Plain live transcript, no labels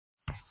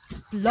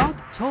Blog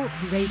Talk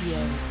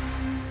Radio.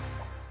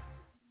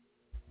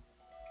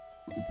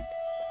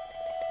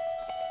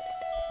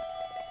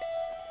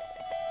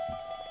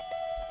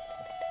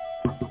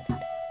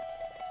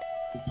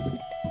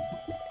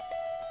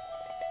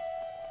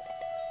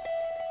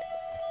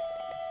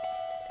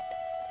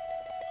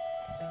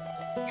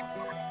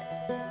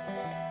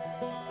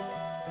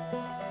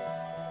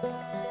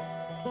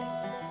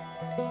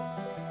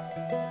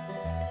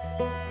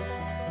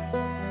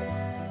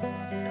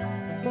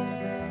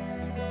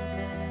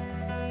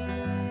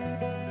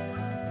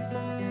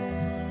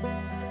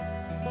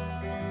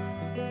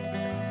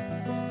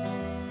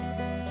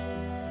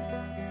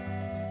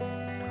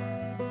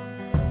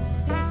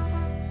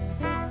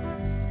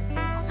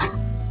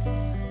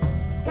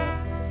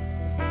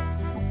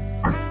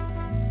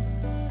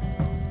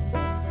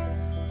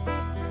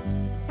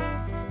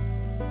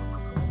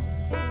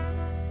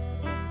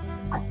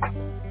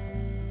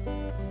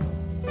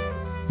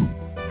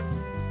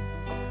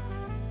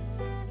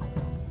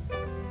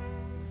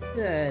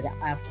 Good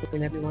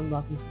afternoon, everyone.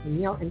 Welcome to the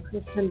Neil and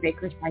Kristin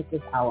Baker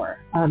Psychic Hour.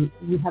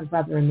 We have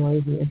rather a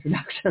noisy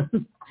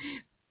introduction,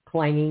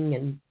 clanging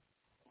and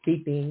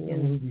beeping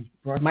and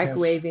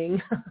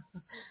microwaving.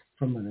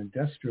 From an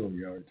industrial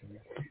yard.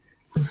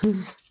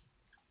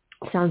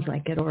 Sounds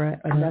like it, or an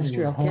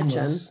industrial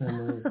kitchen. And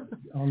we're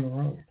on the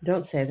road.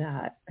 Don't say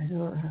that.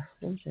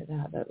 Don't say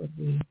that. That would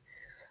be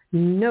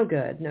no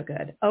good. No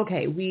good.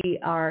 Okay, we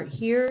are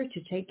here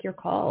to take your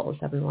calls,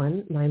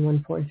 everyone.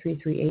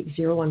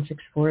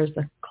 914-338-0164 is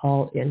the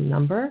call-in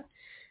number.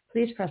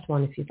 Please press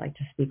 1 if you'd like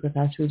to speak with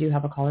us. We do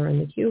have a caller in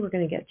the queue. We're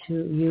going to get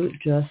to you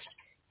just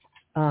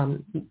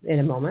in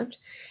a moment.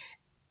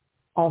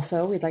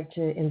 Also, we'd like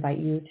to invite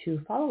you to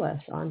follow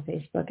us on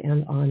Facebook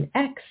and on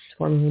X,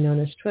 formerly known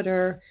as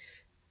Twitter.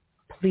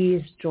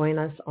 Please join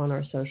us on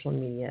our social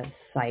media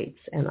sites.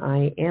 And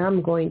I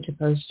am going to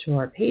post to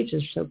our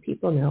pages so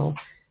people know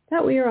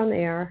that we are on the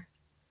air.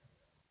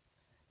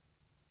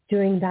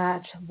 Doing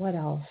that, what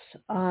else?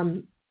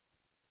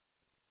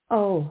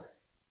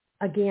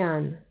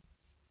 Again,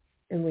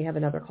 and we have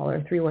another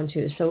caller,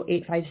 312. So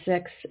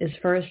 856 is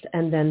first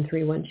and then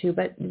 312.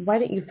 But why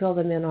don't you fill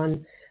them in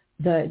on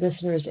the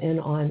listeners in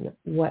on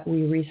what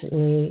we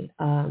recently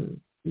it's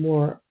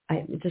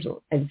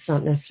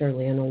not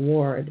necessarily an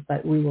award,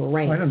 but we were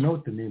ranked. I don't know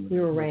what the name of it is. We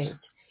were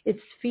ranked.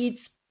 It's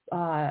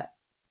Feedspot?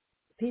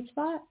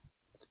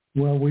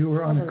 Well, we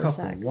were on a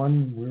couple.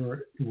 One,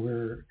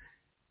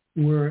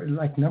 we're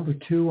like number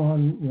 2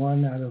 on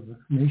one out of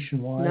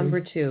nationwide.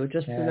 Number 2,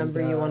 just the number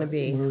you want to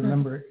be. We're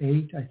number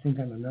 8, I think,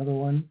 on another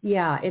one.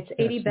 Yeah, it's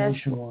 80 best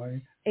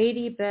nationwide.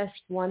 80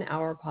 best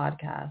 1-hour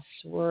podcasts.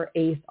 We're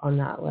 8th on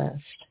that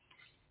list.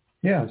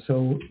 Yeah,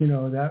 so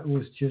that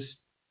was just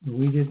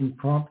we didn't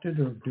prompt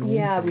it or do anything.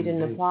 Yeah, we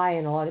didn't apply,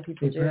 and a lot of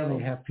people do. They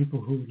apparently have people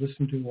who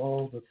listen to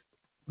all the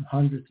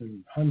hundreds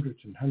and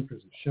hundreds and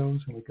hundreds of shows,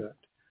 and we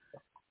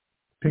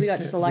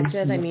got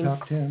selected. I mean,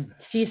 top 10.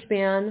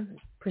 C-SPAN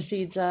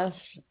precedes us,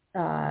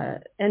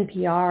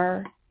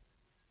 NPR,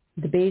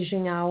 the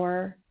Beijing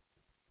Hour,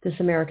 This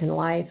American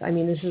Life. I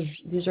mean,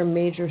 these are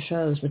major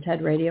shows. The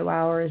TED Radio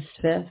Hour is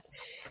 5th.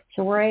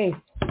 So we're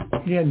 8th.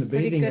 Yeah, and the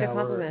Bathing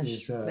Hour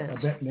is a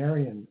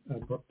veterinarian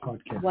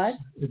podcast. What?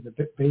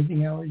 The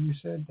Bathing Hour, you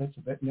said? That's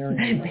a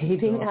veterinarian.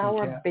 Bathing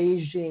Hour,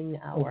 Beijing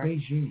Hour. Oh,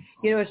 Beijing.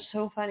 It's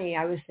so funny.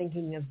 I was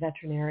thinking of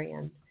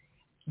veterinarian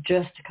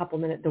just a couple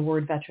minutes, the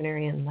word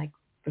veterinarian, like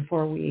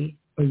before we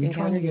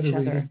encountered each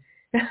other.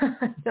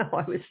 No,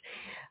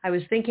 I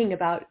was thinking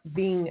about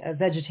being a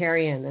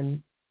vegetarian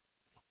and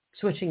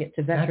switching it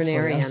to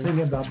veterinarian. That's what I was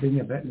thinking about being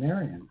a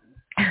veterinarian.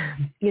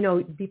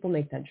 People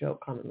make that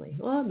joke commonly.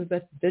 Oh, I'm a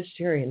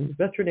veterinarian,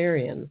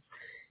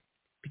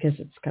 because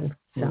it's kind of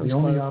sounds the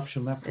only close.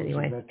 Option left.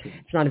 Anyway,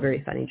 it's not a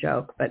very funny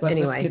joke, but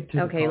anyway.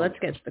 Okay, let's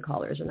get to the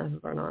callers. Enough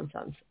of our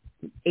nonsense.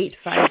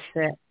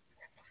 856.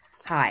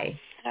 Hi.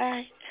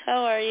 Hi.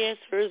 How are you?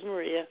 It's Rose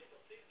Maria.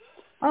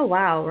 Oh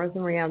wow, Rose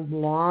Maria,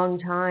 long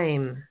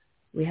time.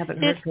 We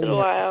haven't heard from you. It's been a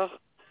while.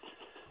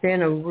 It's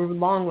been a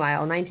long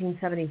while.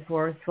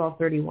 1974,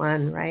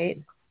 12/31,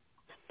 right?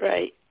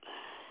 Right.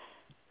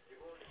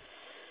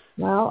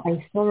 Well,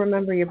 I still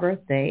remember your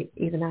birth date,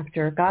 even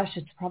after,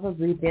 it's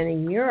probably been a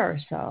year or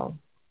so.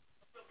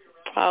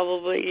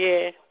 Probably,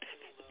 yeah.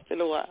 It's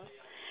been a while.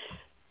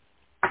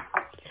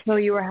 So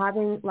you were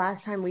having,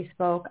 last time we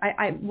spoke,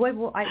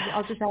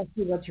 I'll just ask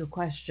you what your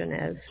question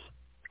is.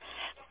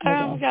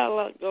 I've got a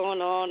lot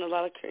going on, a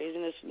lot of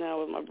craziness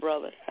now with my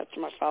brother after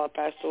my father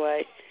passed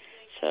away.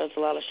 So it's a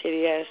lot of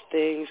shitty-ass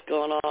things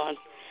going on,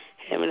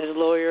 him and his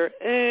lawyer.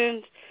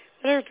 And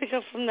whatever pick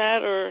up from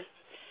that or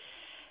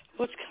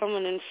what's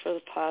coming in for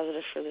the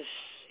positive for this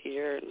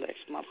year,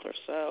 next month or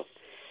so.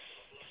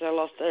 Because I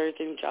lost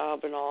everything,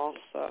 job and all,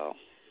 so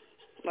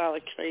a lot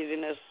of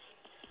craziness.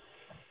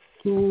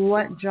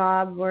 What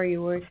job were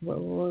you working?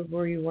 What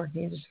were you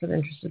working, just for the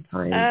interest of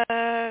time?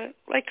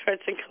 Like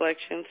credits and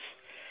collections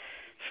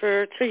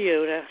for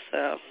Toyota,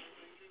 so.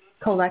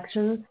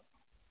 Collections?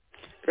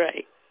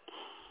 Right.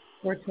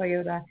 For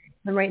Toyota.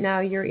 And right now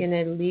you're in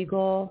a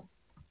legal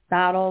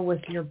battle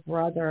with your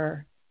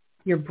brother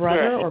Your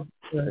brother or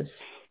brothers?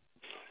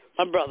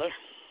 My brother.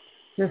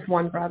 Just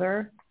one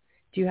brother?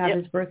 Do you have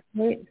his birth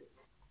date?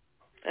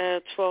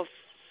 12/7/75.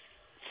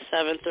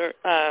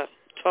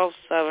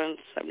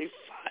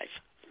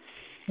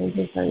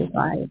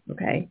 1975.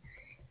 Okay.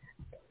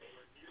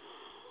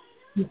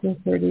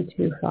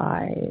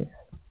 1932/5.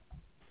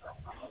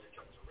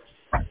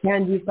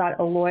 And you've got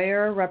a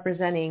lawyer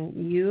representing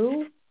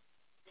you?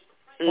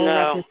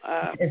 No,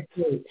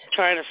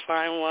 trying to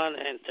find one,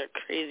 and they're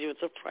crazy with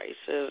the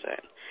prices,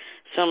 and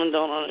some of them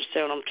don't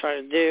understand what I'm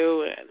trying to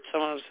do, and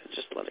some of them said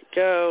just let it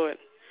go, and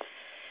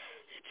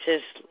it's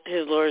just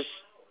his lawyer's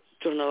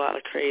doing a lot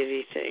of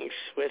crazy things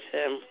with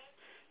him,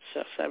 so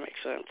if that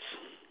makes sense.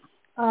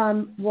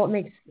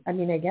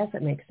 I guess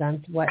it makes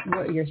sense. What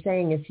you're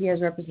saying is he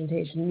has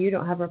representation, you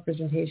don't have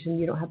representation,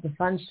 you don't have the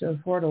funds to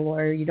afford a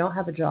lawyer, you don't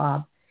have a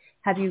job.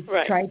 Have you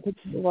tried to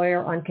get a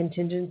lawyer on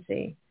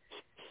contingency?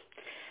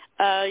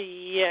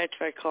 Yeah, I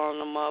tried calling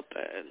them up,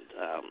 and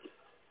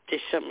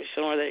they sent me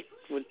somewhere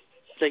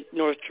like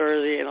North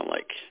Jersey, and I'm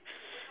like,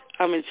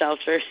 I'm in South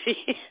Jersey.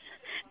 And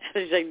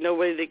there's like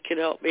nobody that can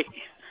help me.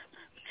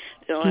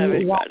 They don't have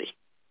anybody.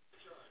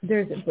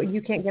 But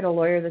you can't get a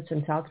lawyer that's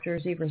in South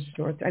Jersey versus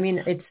North. I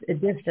mean, it's a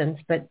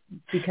distance, but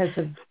because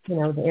of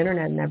the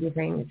internet and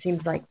everything, it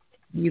seems like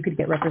you could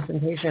get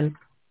representation.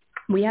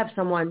 We have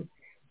someone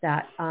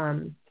that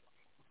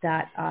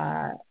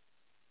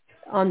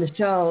on the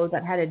show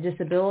that had a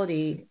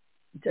disability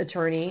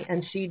attorney,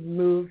 and she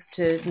moved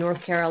to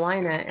North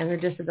Carolina, and her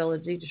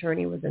disability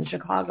attorney was in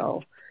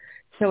Chicago.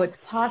 So it's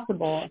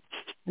possible.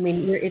 I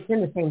mean, it's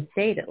in the same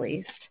state at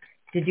least.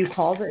 Did you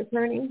call the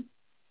attorney?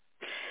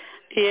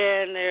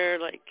 Yeah, and they're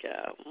like,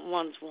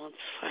 one's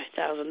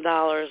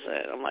 $5,000,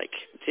 and I'm like,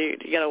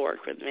 dude, you got to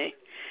work with me.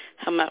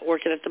 I'm not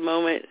working at the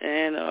moment,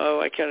 and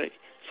I got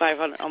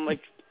 $500. I'm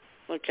like,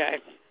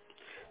 okay,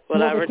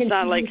 whatever. Well, it's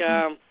not like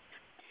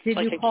Did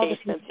like you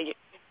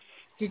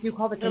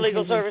call the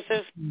legal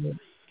services?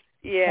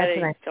 Yeah,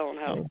 they don't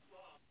help.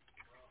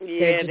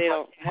 Yeah, they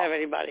don't have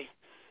anybody.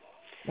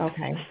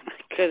 Okay.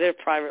 Because they're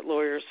private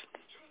lawyers.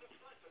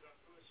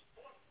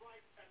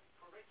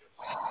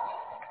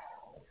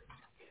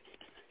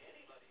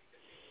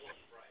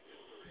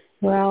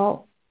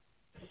 Well,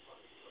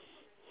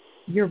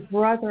 your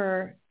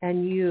brother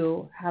and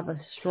you have a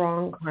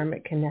strong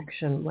karmic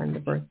connection when the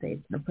birth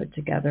dates are put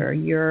together.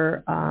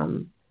 Your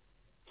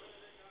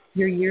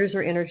years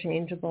are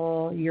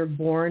interchangeable. You're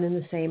born in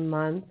the same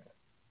month.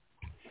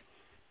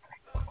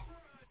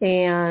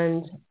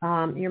 And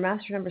your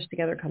master numbers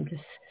together come to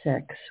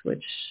 6,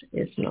 which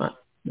is not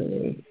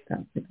really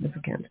that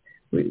significant.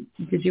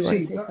 Did you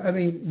want to I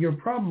mean, your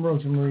problem,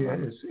 Rosa Maria,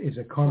 is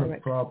a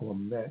karmic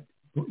problem that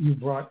you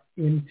brought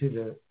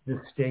into this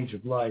stage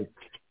of life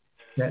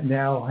that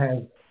now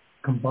has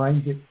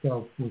combined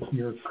itself with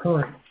your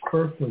current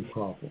earthly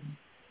problem.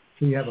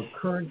 So you have a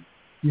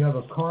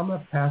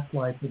karma past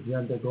life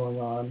agenda going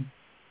on,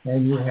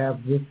 and you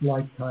have this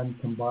lifetime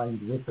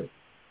combined with it.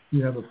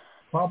 You have a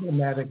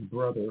problematic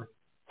brother,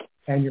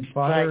 and your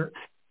father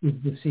is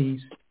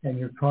deceased, and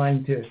you're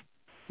trying to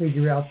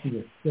figure out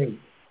the estate.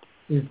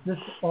 Is this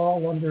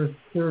all under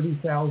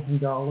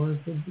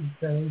 $30,000, did you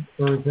say,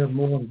 or is there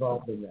more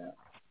involved in that?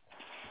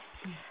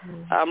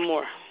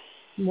 More.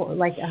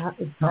 Like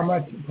how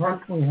much?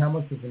 Approximately how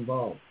much is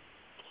involved?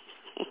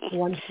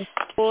 Plenty.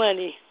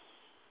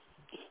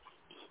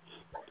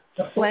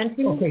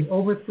 Plenty. Okay,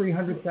 over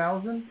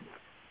 300,000.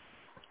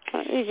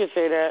 You can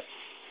say that.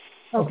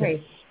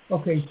 Okay.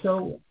 Okay.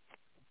 So,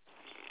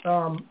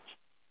 I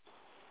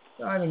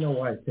don't know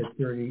why I said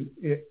 30.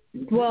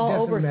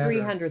 Over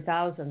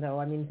 300,000, though.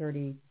 I mean,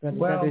 30.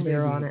 Another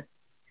zero on it.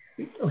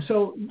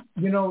 So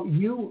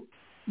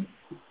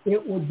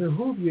it would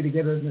behoove you to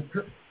get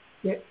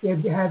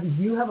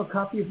you have a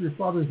copy of your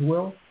father's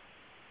will?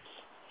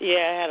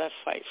 Yeah, I had to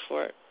fight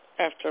for it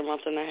after a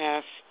month and a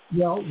half.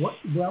 Well, what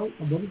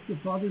does your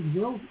father's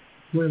will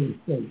clearly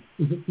state?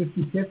 Is it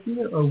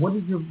 50-50, or what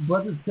is your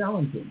brother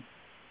challenging?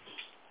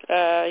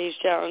 He's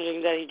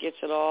challenging that he gets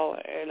it all,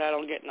 and I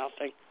don't get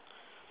nothing.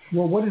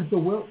 Well, what is the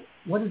will?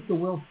 What does the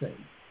will say?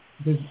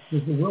 Does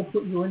the will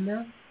put you in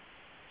there?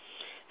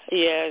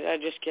 Yeah, I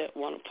just get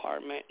one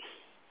apartment,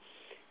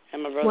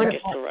 and my brother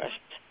gets the rest.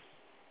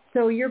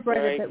 So your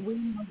brother, but we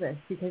know this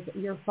because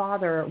your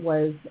father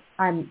was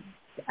kind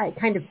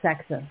of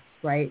sexist,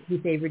 right? He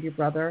favored your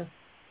brother.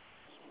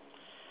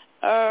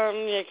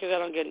 Yeah, because I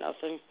don't get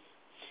nothing.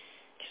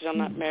 Because I'm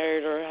not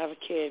married or have a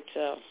kid,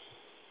 so.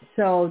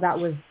 So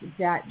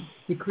that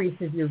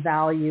decreases your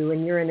value,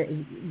 and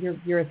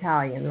you're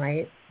Italian,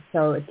 right?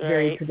 So it's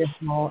very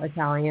traditional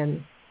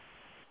Italian.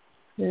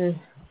 So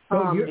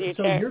you're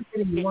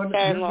getting one.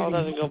 Italian law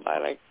doesn't go by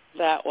like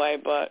that way,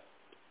 but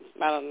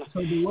I don't know. So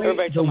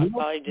everybody told my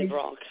father he did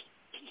wrong.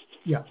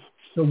 Yeah.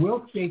 The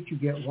will states you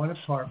get one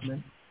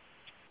apartment,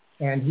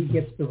 and he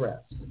gets the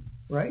rest,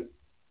 right?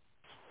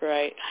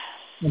 Right.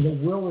 And the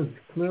will is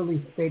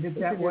clearly stated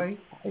that way?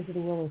 Is it a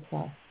will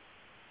itself?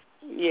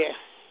 Yeah.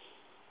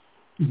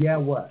 Yeah,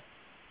 what?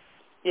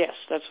 Yes,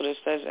 that's what it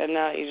says. And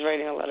now he's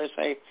writing a letter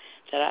saying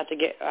that I have to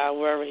get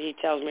wherever he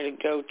tells me to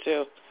go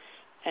to,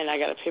 and I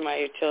got to pay my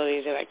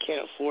utilities, and I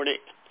can't afford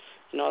it,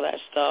 and all that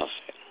stuff.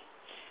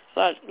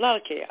 A lot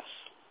of chaos.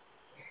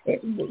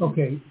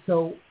 Okay,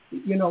 so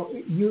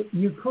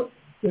you could,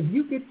 if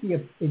you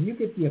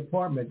get the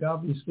apartment,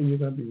 obviously you're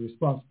going to be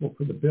responsible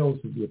for the bills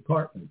of the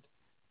apartment,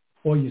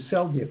 or you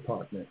sell the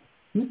apartment.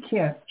 He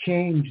can't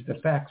change the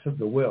facts of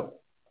the will.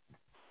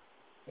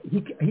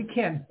 He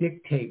can't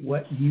dictate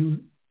what you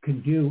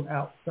can do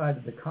outside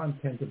of the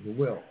content of the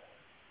will.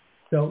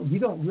 So you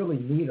don't really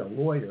need a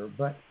lawyer,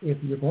 but if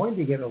you're going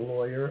to get a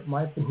lawyer, it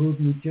might behoove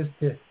you just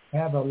to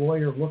have a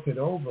lawyer look it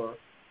over,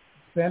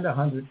 spend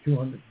 $100,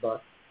 $200,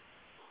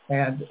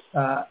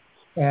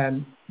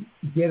 and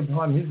get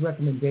upon his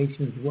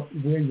recommendations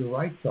where your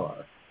rights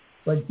are.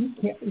 But he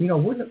can't,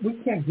 we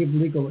can't give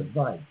legal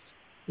advice.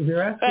 If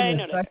you're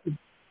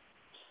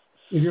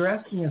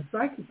asking us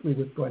psychically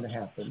what's going to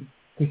happen,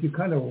 because you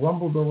kind of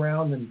rumbled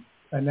around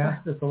and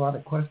asked us a lot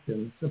of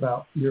questions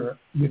about your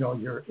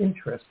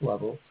interest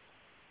levels.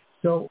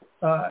 So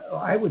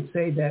I would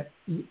say that,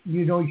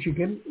 you should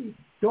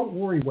don't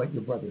worry what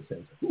your brother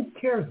says. Who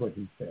cares what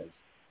he says?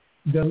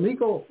 The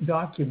legal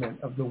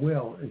document of the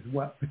will is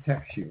what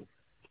protects you,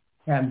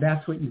 and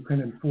that's what you can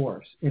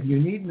enforce. If you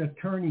need an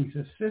attorney's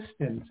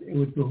assistance, it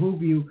would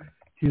behoove you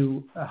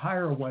to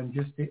hire one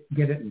just to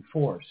get it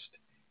enforced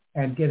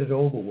and get it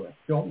over with.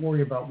 Don't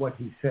worry about what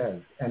he says.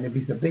 And if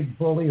he's a big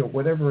bully or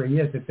whatever he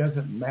is, it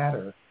doesn't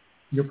matter.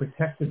 You're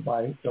protected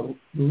by the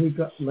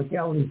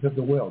legalities of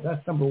the will.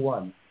 That's number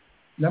one.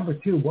 Number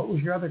two, what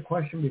was your other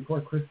question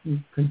before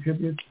Kristin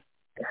contributes?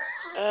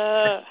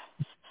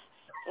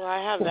 Well, I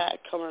have that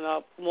coming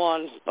up,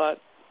 but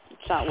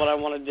it's not what I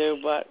want to do.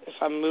 But if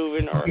I'm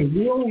moving or... Okay,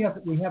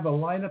 we have a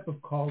lineup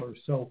of callers,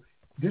 so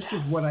this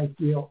is what I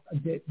feel.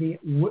 The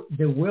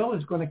will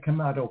is going to come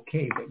out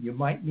okay, but you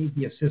might need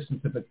the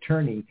assistance of an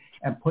attorney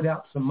and put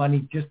out some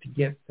money just to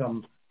get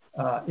some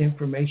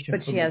information.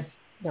 But she has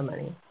no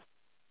money.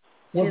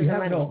 Well,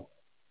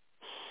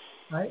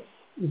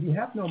 if you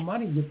have no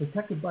money, you're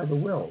protected by the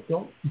will.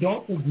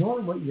 Don't ignore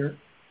what you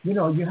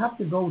have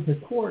to go to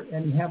court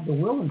and have the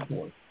will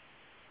enforced.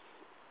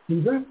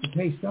 You're going to have to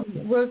pay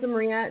something. Rosa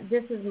Maria,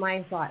 this is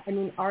my thought. I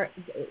mean, are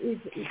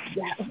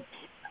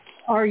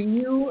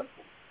you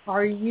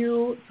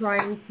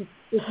trying to,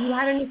 if you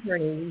had an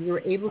attorney, you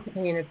were able to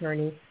pay an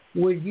attorney,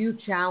 would you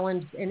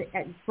challenge, and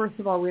first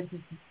of all, we have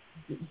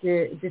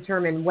to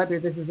determine whether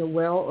this is a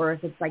will or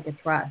if it's like a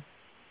trust.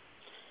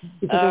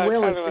 Because a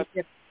will is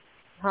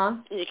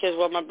because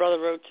what my brother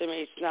wrote to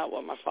me, it's not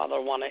what my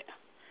father wanted.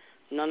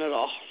 None at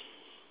all.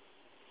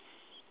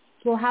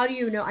 Well, how do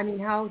you know? I mean,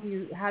 how do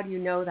you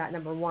know that,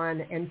 number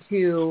one? And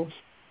two,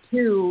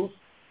 is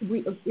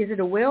it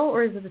a will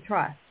or is it a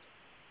trust?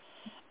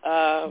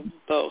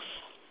 Both.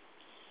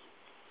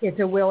 It's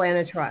a will and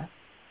a trust.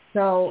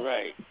 So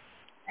right.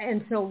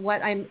 And so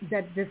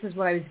this is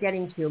what I was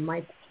getting to.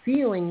 My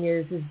feeling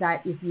is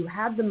that if you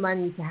had the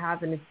money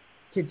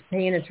to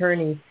pay an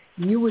attorney,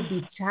 you would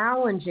be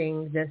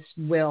challenging this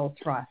will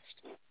trust.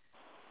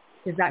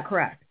 Is that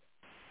correct?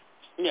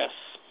 Yes.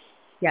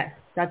 Yes,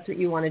 that's what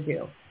you want to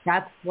do.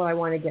 That's what I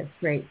want to get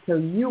straight. So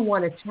you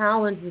want to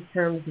challenge the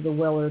terms of the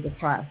will or the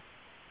trust.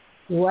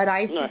 What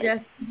I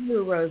suggest to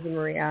you, Rosa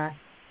Maria,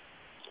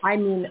 I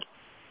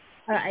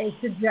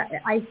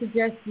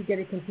suggest you get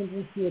a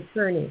contingency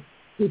attorney.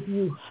 If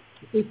you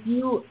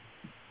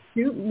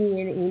shoot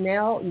me an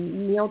email,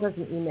 Neil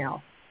doesn't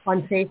email,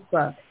 on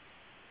Facebook,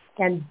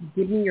 and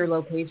give me your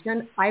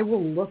location, I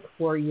will look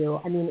for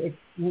you. I mean,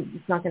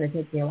 it's not going to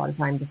take me a lot of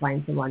time to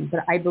find someone,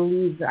 but I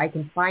believe that I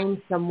can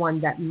find someone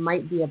that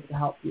might be able to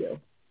help you.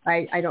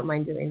 I don't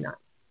mind doing that.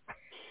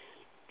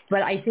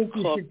 But I think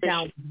you should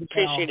sound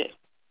appreciate it.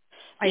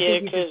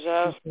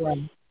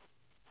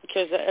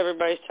 Because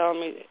everybody's telling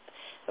me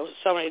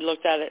somebody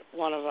looked at it,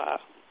 one of a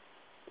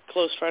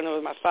close friend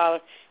with my father,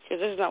 because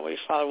this is not what your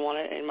father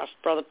wanted, and my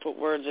brother put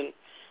words in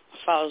my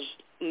father's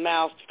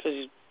mouth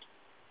because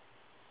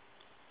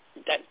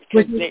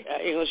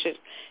English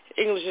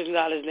is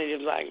not his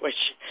native language.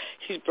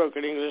 He's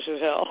broken English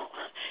as hell.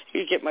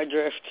 You get my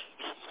drift.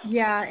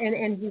 Yeah,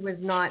 and he was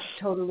not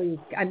totally,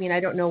 I mean, I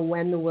don't know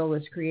when the will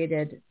was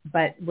created,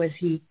 but was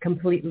he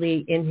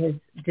completely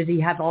did he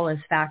have all his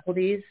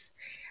faculties?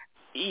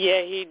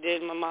 Yeah, he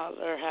did. My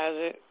mother has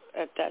it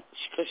at that,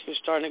 because she was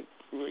starting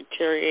to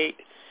deteriorate.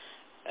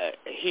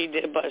 He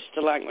did, but it's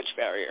the language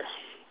barrier.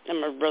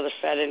 And my brother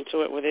fed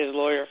into it with his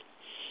lawyer.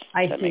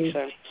 That makes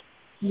sense.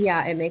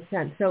 Yeah, it makes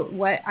sense. So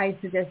what I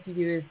suggest you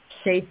do is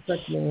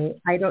Facebook me.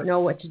 I don't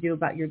know what to do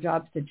about your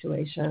job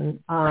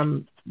situation.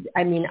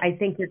 I mean, I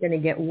think you're going to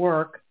get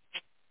work.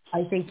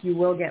 I think you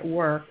will get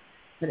work,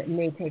 but it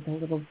may take a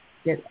little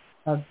bit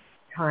of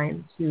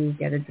time to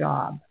get a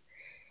job.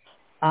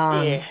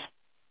 Yeah.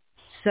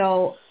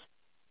 So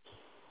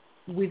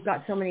we've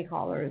got so many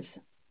callers.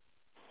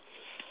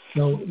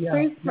 So, yeah,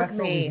 Facebook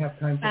me, we have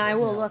time for and I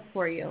will look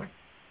for you.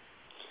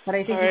 But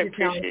I think you should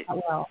tell me that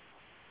well.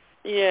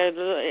 Yeah,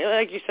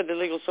 like you said, the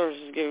legal service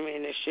is giving me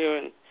an issue,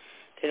 and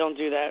they don't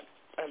do that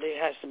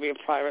it has to be a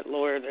private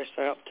lawyer. They're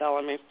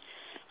telling me.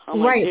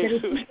 I'm right. like, But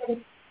if you get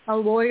a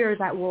lawyer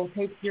that will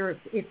take your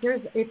if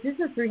this is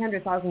a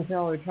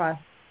 $300,000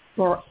 trust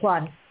or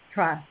plus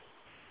trust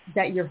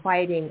that you're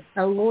fighting,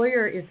 a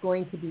lawyer is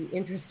going to be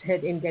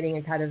interested in getting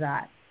a cut of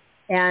that.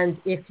 And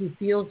if he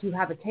feels you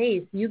have a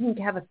case, you can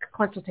have a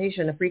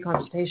consultation, a free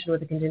consultation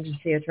with a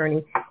contingency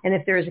attorney. And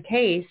if there is a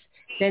case,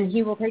 then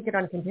he will take it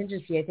on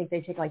contingency. I think they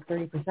take like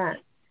 30%.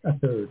 A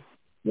third.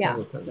 Yeah,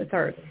 a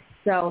third.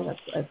 So that's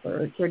a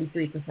third,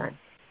 33%.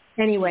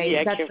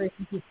 Anyway, that's what I think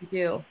you should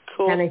do.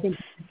 Cool. And I think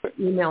you should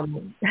email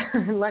me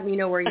and let me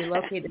know where you're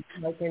located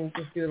so I can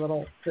just do a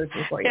little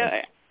searching for you.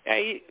 Yeah,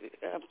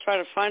 I'm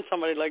trying to find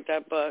somebody like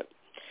that, but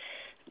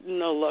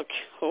no luck.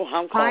 Oh,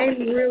 I'm calling.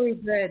 I'm really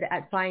good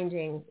at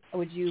finding,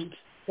 would you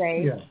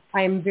say? Yeah.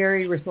 I am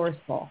very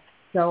resourceful.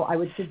 So I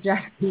would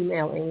suggest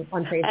emailing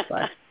on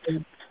Facebook,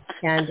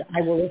 and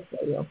I will look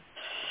for you.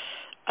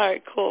 All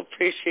right, cool.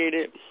 Appreciate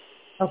it.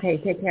 Okay,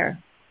 take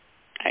care.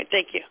 All right,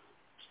 thank you.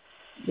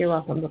 You're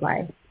welcome.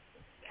 Bye-bye.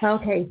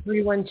 Okay,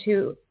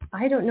 312.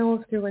 I don't know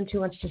if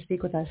 312 wants to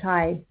speak with us.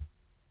 Hi.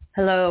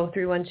 Hello,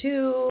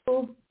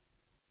 312.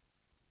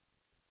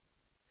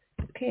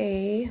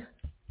 Okay.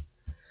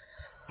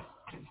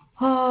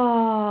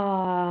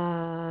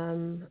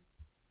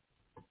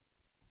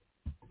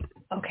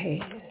 Okay.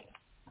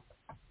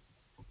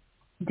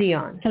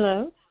 Dion.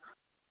 Hello?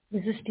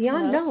 Is this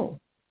Dion? Hello? No.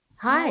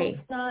 Hi. No,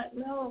 it's not.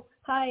 No.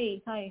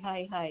 Hi.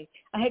 I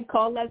had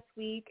called last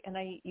week, and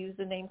I used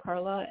the name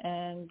Carla,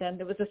 and then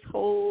there was this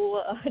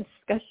whole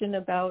discussion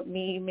about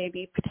me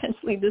maybe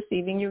potentially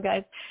deceiving you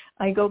guys.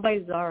 I go by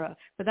Zara,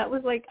 but that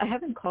was like, I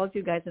haven't called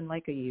you guys in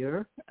like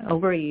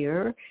over a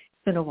year.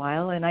 It's been a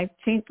while, and I've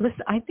changed.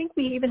 Listen, I think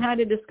we even had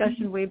a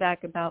discussion way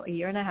back about a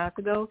year and a half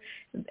ago.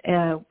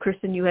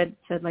 Kristin, you had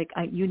said like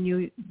you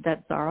knew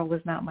that Zara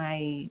was not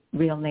my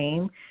real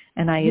name,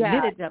 and I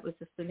admitted that was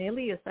just an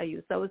alias I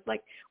used. So I was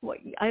like, what?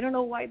 I don't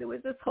know why there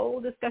was this whole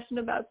discussion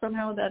about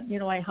somehow that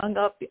I hung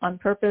up on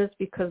purpose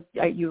because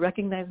you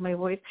recognized my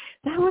voice.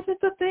 That wasn't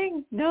the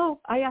thing.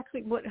 No,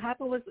 what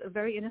happened was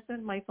very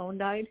innocent. My phone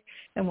died,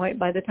 and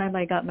by the time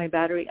I got my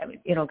battery,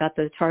 got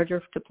the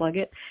charger to plug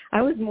it,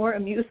 I was more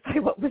amused by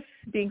what was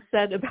being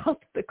said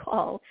about the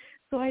call.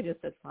 So I just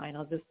said, fine,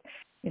 I'll just,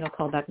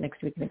 call back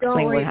next week and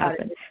explain what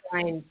happened. It's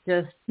fine.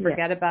 Just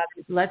forget about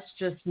it. Let's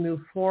just move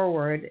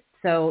forward.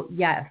 So,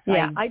 yes.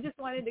 Yeah, I just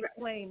wanted to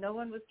explain. No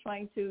one was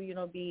trying to,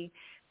 be.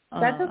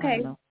 That's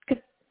okay.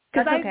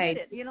 Because I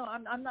admit it.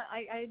 I'm not.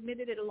 I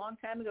admitted it a long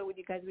time ago with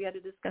you guys. We had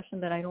a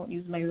discussion that I don't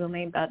use my real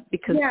name,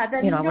 because I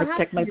want to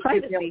protect my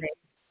privacy.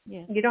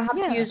 Yeah. You don't have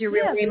to use your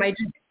real name.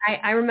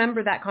 I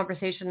remember that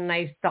conversation, and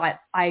I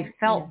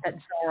felt that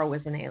Zara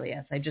was an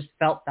alias. I just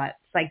felt that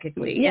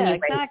psychically. Yeah, anyway,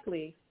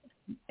 exactly.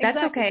 That's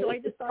okay. So I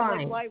just thought,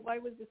 like, why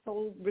was this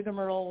whole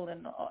rigmarole?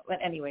 But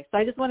anyway, so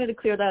I just wanted to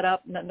clear that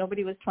up.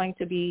 Nobody was trying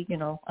to be,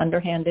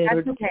 underhanded.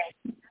 That's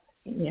okay.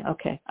 Yeah,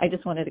 okay. I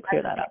just wanted to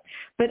clear that up.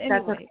 But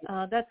anyway,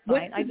 that's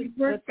fine.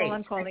 That's all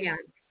I'm calling. Again?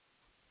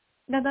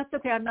 No, that's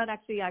okay. I'm not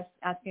actually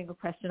asking a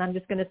question. I'm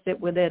just going to sit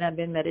with it. I've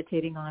been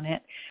meditating on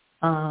it.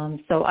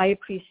 So I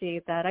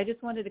appreciate that. I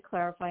just wanted to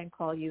clarify and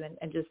call you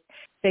and just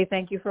say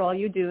thank you for all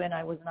you do. And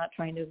I was not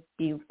trying to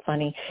be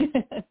funny.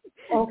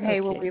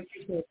 Okay, well, we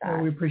appreciate that.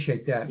 Well, we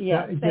appreciate that.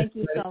 Yeah, thank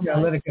you so much. Yeah,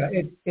 let it go.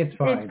 It's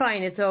fine. It's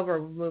fine. It's over.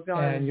 We've moved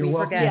on. And you're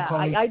welcome. Yeah,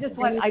 I just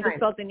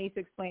felt the need to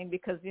explain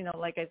because,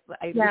 like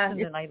I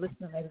listened and I was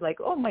like,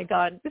 oh my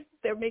God,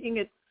 they're making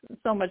it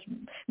so much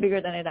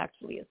bigger than it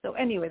actually is. So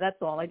anyway,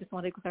 that's all. I just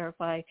wanted to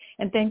clarify.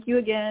 And thank you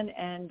again.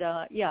 And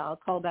I'll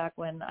call back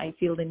when I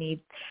feel the need.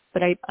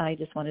 But I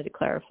just wanted to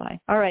clarify.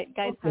 All right,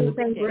 guys. Okay,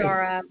 thank you,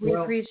 Laura. We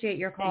appreciate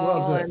your call.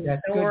 Well, good.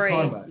 That's don't good worry.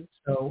 karma.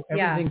 So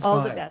everything's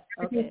all fine. the best.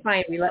 Everything's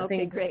fine. We let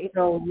things great.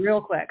 go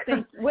real quick.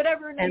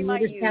 Whatever name I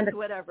use,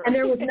 whatever. And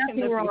there was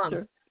nothing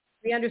wrong.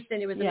 We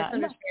understand it was a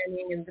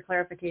misunderstanding and the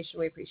clarification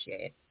we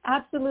appreciate.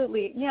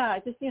 Absolutely. Yeah,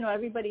 just,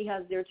 everybody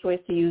has their choice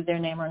to use their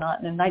name or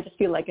not. And I just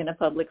feel like in a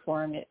public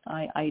forum,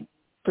 I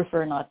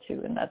prefer not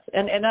to. And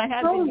and I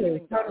have been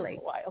using that for a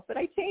while, but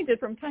I change it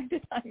from time to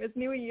time. It's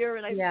new year.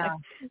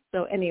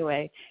 So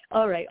anyway,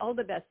 all right. All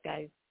the best,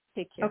 guys.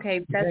 Take care. Okay.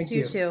 Best to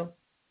you too.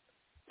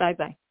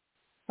 Bye-bye.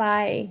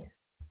 Bye.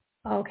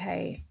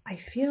 Okay. I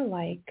feel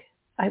like,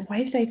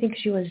 why did I think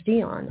she was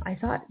Dion? I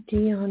thought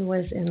Dion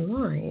was in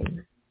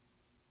line.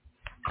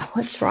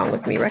 What's wrong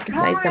with me?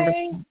 Recognize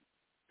number.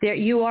 There,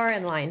 you are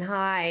in line.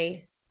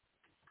 Hi.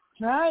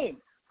 Hi.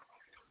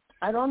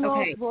 I don't know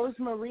if Rose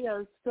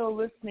Maria is still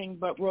listening,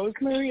 but Rose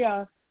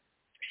Maria,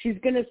 she's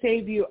going to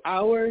save you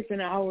hours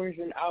and hours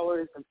and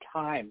hours of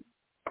time.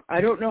 I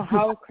don't know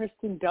how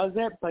Kristin does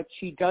it, but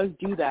she does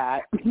do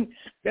that.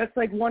 That's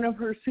like one of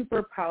her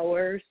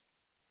superpowers.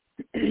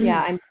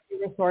 Yeah, I'm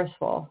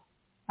resourceful.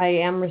 I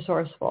am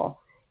resourceful.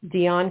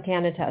 Dion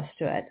can attest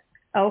to it.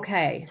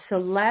 Okay, so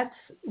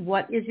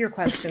what is your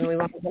question? We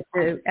want to get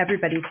to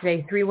everybody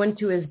today.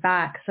 312 is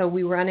back, so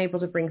we were unable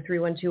to bring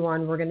 312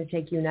 on. We're going to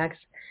take you next,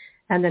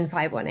 and then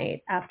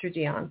 518 after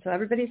Dion. So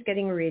everybody's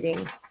getting a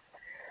reading.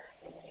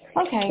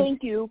 Okay.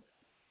 Thank you.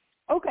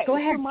 Okay. Go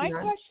ahead. So my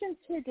question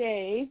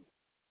today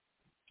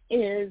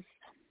is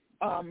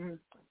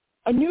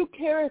a new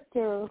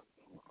character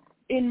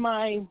in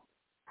my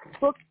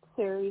book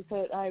series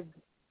that I'm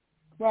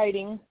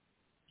writing,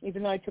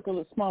 even though I took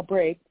a small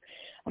break.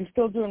 I'm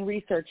still doing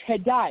research.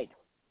 Had died.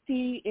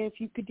 See if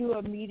you could do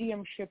a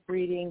mediumship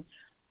reading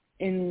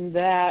on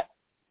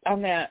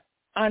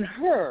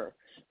her,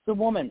 the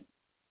woman.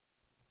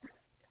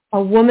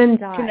 A woman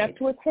died.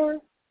 Connect with her.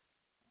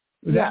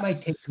 Well, that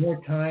might take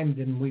more time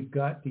than we've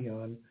got,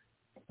 Dion.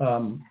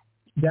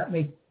 That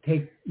may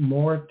take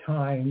more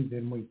time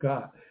than we've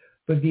got.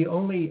 But the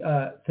only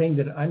thing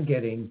that I'm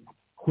getting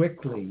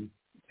quickly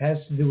has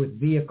to do with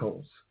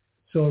vehicles.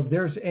 So if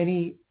there's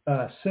any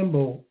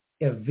symbol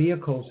of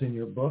vehicles in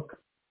your book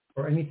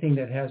or anything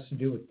that has to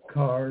do with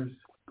cars,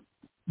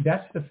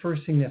 that's the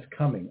first thing that's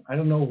coming. I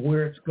don't know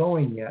where it's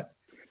going yet,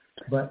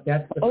 but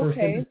that's the first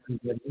thing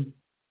that's getting.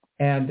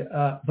 And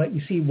but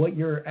you see what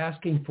you're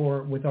asking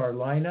for with our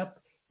lineup.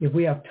 If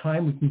we have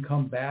time, we can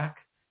come back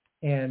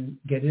and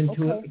get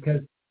into it,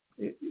 because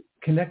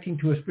connecting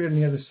to a spirit on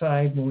the other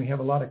side when we have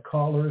a lot of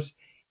callers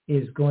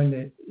is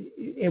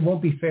it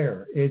won't be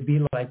fair. It'd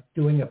be like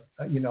doing a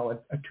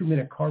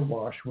 2-minute car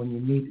wash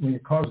when your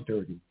car's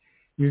dirty.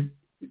 You're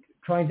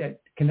trying to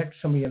connect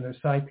somebody on the other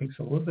side takes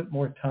a little bit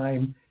more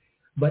time.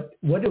 But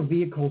what do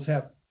vehicles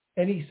have?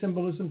 Any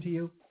symbolism to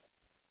you?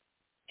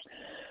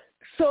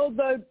 So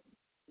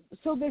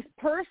this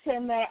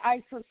person that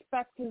I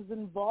suspect is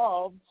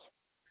involved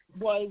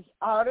was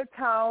out of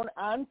town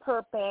on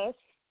purpose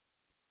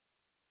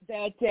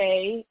that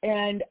day,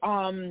 and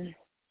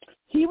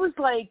he was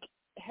like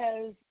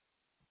is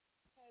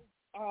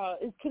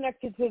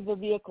connected to the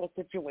vehicle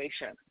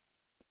situation.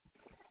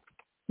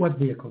 What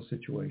vehicle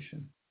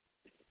situation?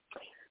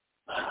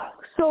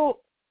 So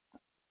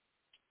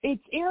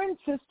it's Aaron's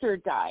sister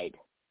died,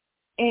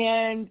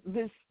 and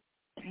this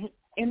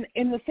in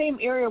the same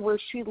area where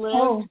she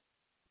lived,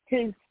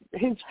 his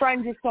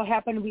friend just so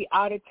happened to be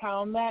out of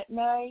town that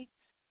night.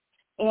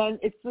 And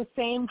it's the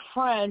same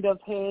friend of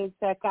his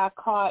that got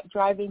caught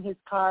driving his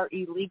car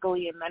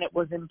illegally, and then it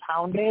was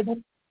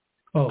impounded.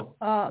 Oh,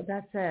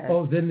 that's it.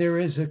 Oh, then there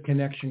is a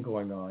connection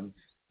going on.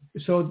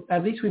 So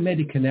at least we made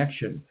a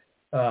connection.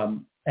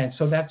 And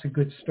so that's a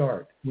good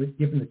start,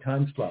 given the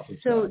time slot.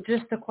 So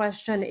just the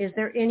question, is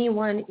there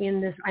anyone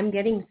in this, I'm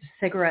getting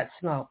cigarette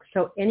smoke,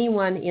 so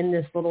anyone in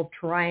this little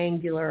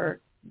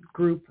triangular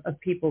group of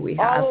people we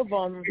have? All of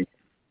them.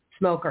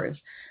 Smokers.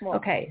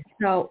 Okay,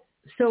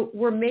 so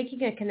we're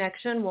making a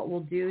connection. What we'll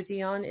do,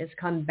 Dion, is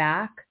come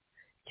back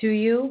to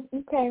you.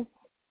 Okay.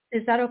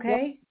 Is that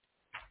okay?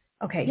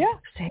 Yep. Okay. Yeah.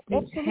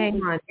 Hang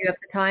on. Do you have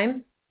the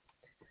time?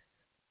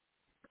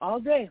 All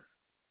day.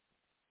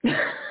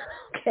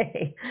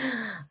 Okay.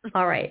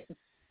 All right.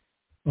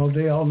 All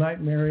day, all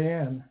night,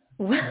 Marianne.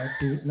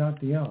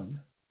 Not Dion.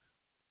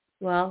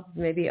 Well,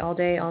 maybe all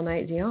day, all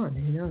night, Dion.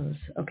 Who knows?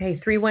 Okay.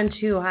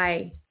 312.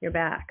 Hi. You're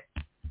back.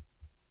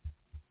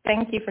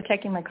 Thank you for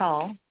taking my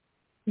call.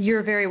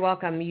 You're very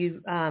welcome.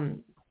 You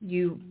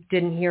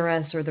didn't hear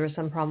us, or there was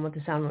some problem with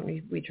the sound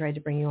when we tried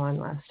to bring you on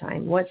last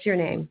time. What's your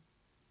name?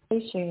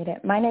 Appreciate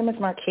it. My name is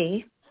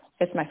Marquis.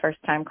 It's my first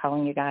time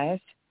calling you guys.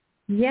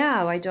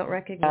 Yeah, I don't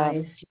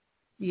recognize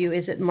you.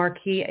 Is it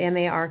Marquis,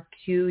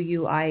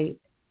 Marquis?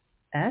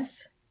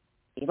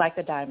 Like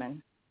a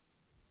diamond.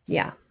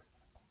 Yeah.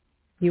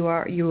 You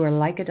are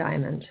like a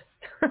diamond.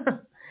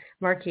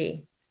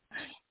 Marquis.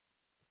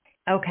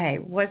 Okay.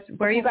 Where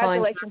are you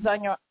calling from?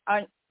 Congratulations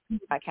on your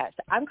podcast.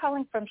 I'm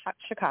calling from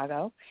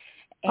Chicago,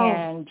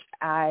 and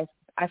I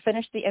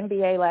finished the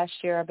MBA last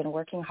year. I've been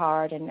working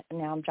hard, and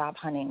now I'm job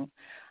hunting.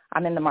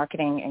 I'm in the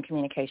marketing and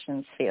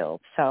communications field.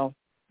 So,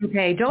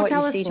 okay, don't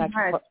tell us too much.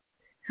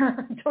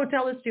 Don't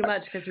tell us too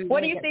much, because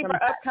what do you see for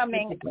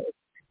upcoming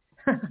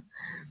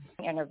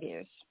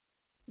interviews?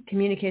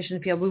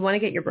 Communication field. We want to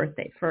get your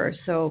birthday first.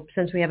 So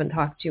since we haven't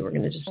talked to you, we're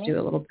going to just do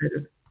a little bit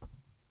of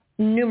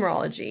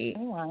numerology.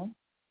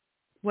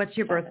 What's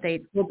your birth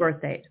date? Full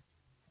birth date?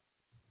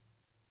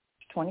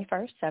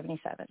 21st,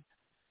 77.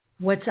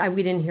 We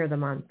didn't hear the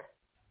month.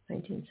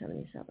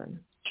 1977.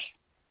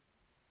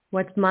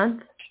 What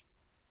month?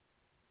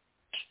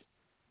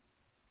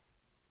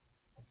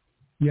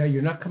 Yeah,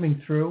 you're not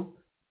coming through.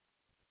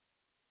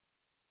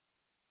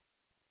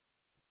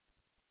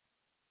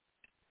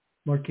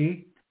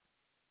 Marquis?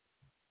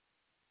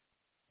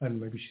 And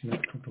maybe she's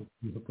not comfortable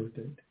with her birth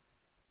date.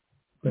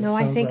 No,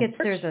 I think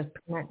there's a...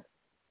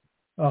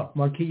 Oh,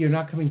 Marquis, you're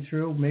not coming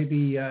through. Maybe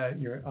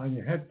you're on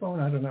your headphone.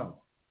 I don't know.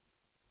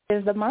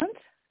 Is the month?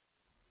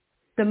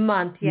 The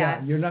month, yeah.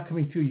 Yeah, you're not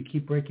coming through. You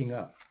keep breaking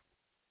up.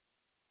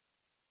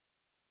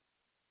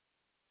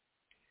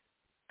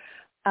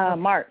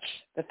 March,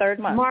 the third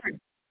month. March.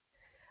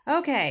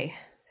 Okay.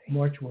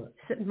 March what?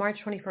 March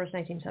 21st,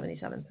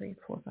 1977. 3,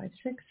 4, 5,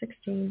 6,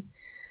 16.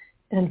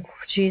 And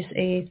geez,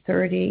 8,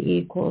 30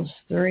 equals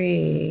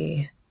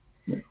 3.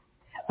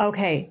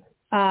 Okay.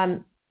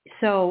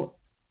 So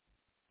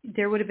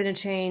there would have been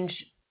a change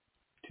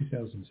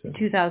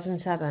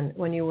 2007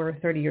 when you were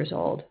 30 years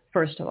old,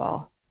 first of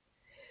all.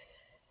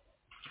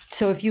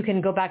 So if you can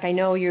go back, I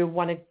know you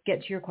want to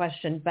get to your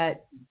question,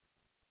 but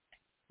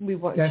we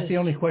want. That's the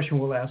only question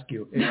we'll ask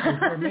you. Was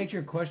there a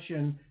major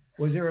question?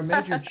 Was there a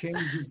major change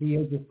at the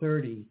age of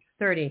 30?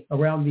 30.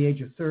 Around the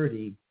age of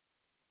 30,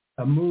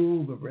 a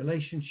move, a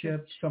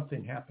relationship,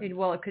 something happened.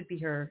 Well, it could be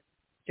her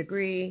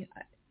degree.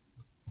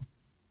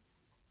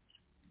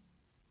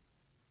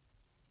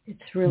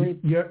 It's really.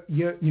 You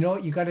know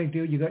what you got to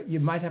do? You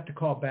might have to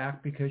call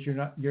back because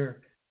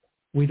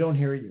we don't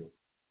hear you.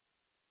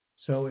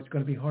 So it's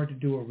going to be hard to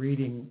do a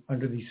reading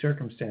under these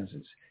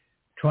circumstances.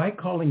 Try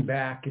calling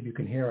back if you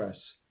can hear us,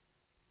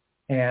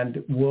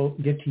 and we'll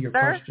get to your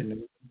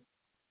question.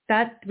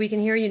 That we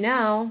can hear you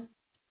now.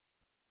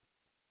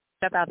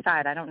 Step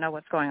outside. I don't know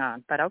what's going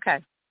on, but okay.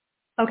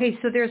 Okay,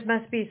 so there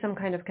must be some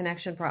kind of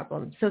connection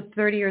problem. So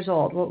 30 years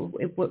old,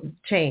 what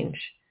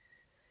change?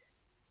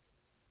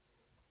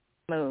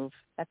 Move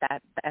at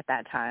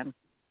that time.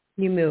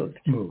 You moved.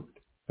 Moved.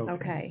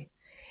 Okay.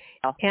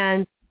 Oh.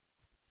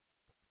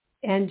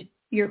 And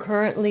you're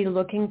currently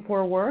looking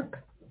for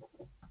work?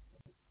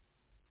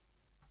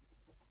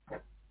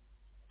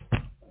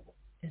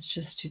 It's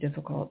just too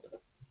difficult,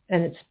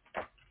 and it's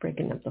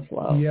breaking up the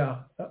flow.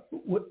 Yeah,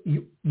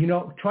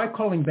 try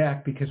calling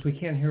back because we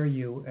can't hear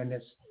you, and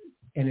it's.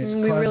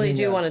 We really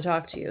do want to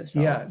talk to you.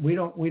 So. Yeah, we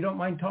don't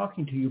mind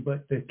talking to you,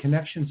 but the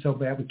connection's so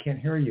bad we can't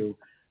hear you,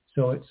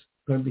 so it's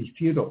going to be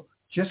futile.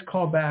 Just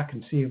call back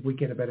and see if we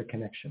get a better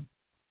connection.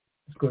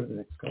 Let's go to the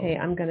next call. Okay,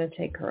 I'm going to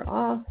take her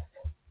off,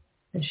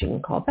 and she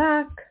can call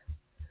back.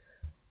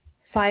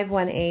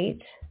 518.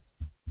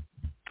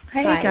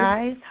 Hey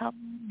guys, how are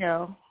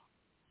you?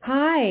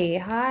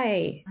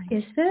 Hi.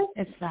 Is this?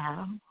 It's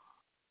Val.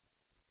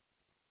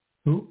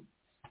 Who?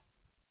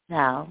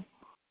 Val.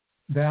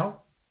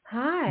 Val?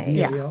 Hi.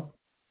 Yeah.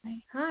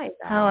 Hi, Val.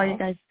 How are you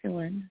guys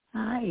doing?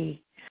 Hi.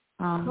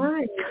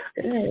 Hi.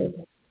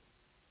 Good.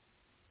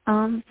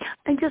 I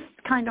just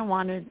kind of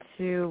wanted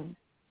to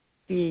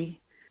see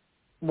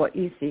what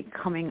you see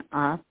coming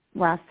up.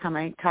 Last time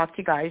I talked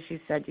to you guys, you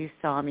said you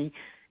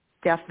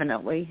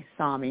definitely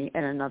saw me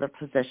in another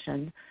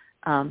position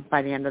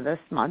by the end of this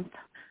month.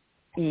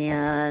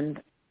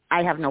 And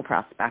I have no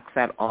prospects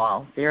at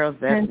all. 0,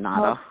 zip,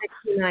 nada.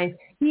 69.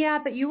 Yeah,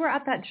 but you were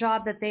at that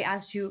job that they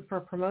asked you for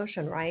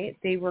promotion, right?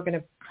 They were going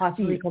to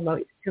possibly promote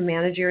you to a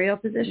managerial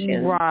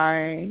position.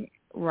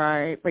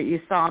 Right. But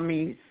you saw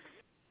me,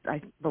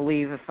 I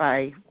believe, if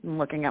I'm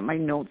looking at my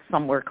notes,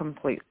 somewhere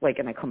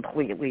in a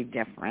completely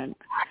different,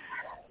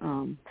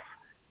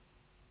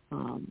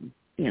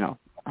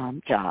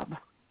 job.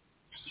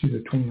 She's a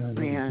 29.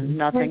 And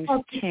nothing's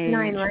changed.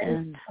 Right?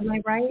 Am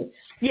I right?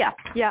 Yeah.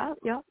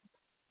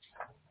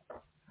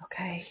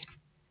 Okay.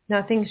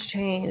 Nothing's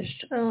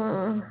changed.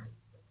 Nothing.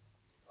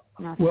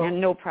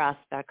 And no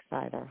prospects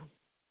either.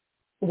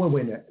 Well,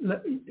 wait a minute.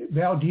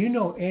 Val, do you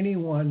know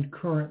anyone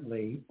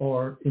currently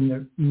or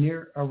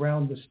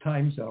around this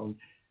time zone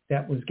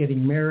that was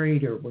getting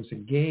married or was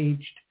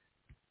engaged?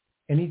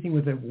 Anything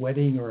with a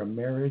wedding or a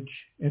marriage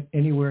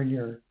anywhere in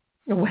your...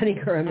 A wedding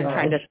or a marriage? I'm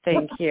trying to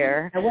think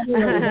here.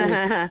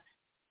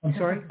 I'm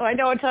sorry? I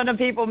know a ton of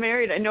people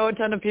married. I know a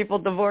ton of people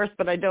divorced,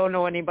 but I don't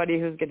know anybody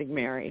who's getting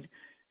married.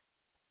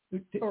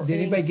 Did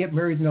anybody get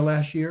married in the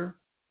last year?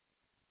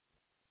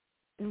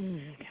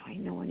 Do I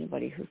know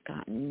anybody who's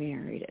gotten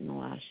married in the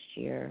last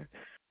year?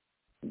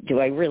 Do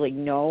I really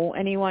know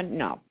anyone?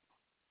 No.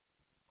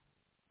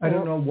 I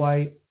don't know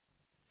why.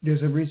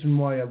 There's a reason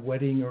why a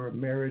wedding or a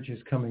marriage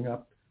is coming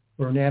up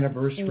or an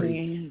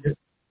anniversary.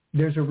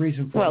 There's a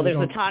reason for it. Well,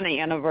 there's a ton of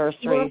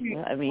anniversaries.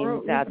 I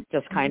mean, that's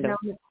just kind of...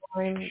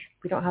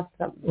 We don't have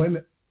that. Wait a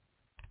minute.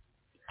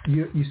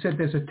 You said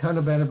there's a ton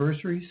of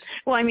anniversaries?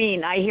 Well, I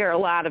mean, I hear a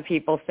lot of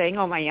people saying,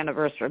 oh, my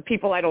anniversary.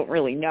 People I don't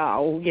really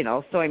know,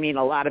 So, I mean,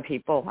 a lot of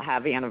people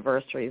have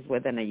anniversaries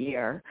within a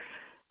year.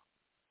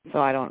 So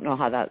I don't know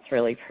how that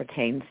really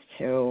pertains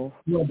to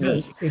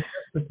me. It does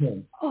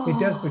pertain. It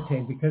does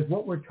pertain because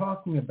what we're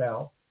talking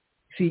about,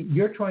 see,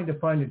 you're trying to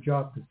find a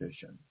job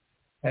position,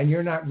 and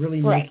you're not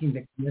really making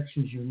the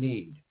connections you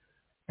need.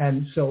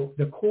 And so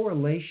the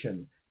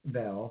correlation,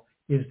 Val,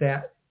 is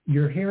that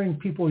you're hearing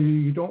people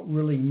you don't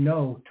really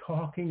know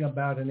talking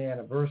about an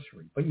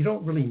anniversary, but you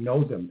don't really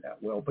know them that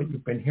well, but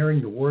you've been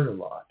hearing the word a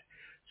lot.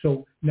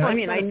 So now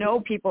I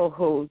know people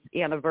whose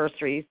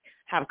anniversaries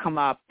have come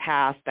up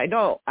past. I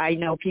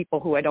know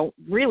people who I don't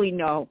really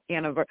know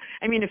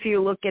I mean, if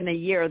you look in a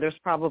year, there's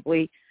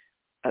probably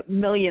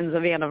millions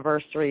of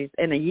anniversaries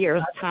in a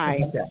year's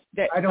time.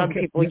 Some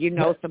people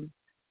some.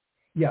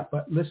 Yeah,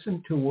 but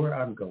listen to where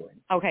I'm going.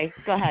 Okay,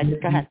 go ahead.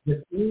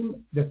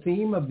 The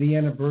theme of the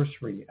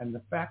anniversary and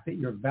the fact that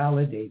you're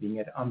validating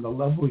it on the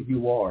level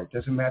you are,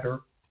 doesn't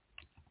matter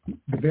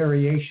the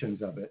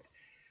variations of it,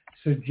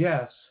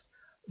 suggests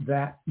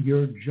that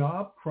your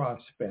job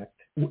prospect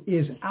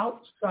is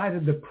outside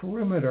of the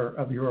perimeter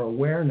of your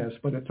awareness,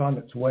 but it's on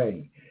its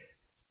way.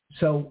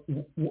 So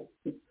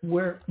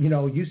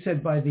you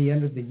said by the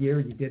end of the year,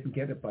 you didn't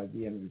get it by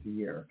the end of the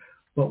year.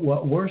 But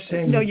what we're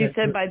saying No, you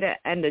said by the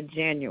end of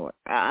January.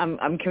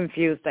 I'm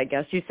confused, I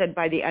guess. You said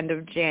by the end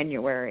of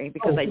January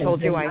because I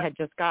told you I had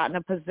just gotten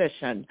a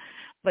position.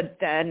 but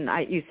then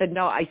you said,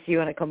 no, I see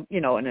you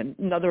in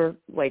another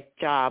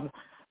job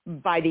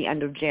by the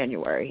end of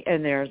January,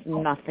 and there's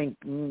nothing,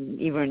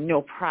 even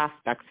no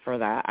prospects for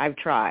that. I've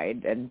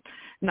tried and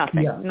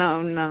nothing. Yeah. No,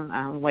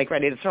 I'm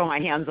ready to throw my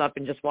hands up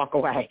and just walk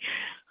away.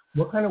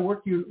 What kind of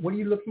work what are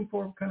you looking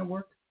for? What kind of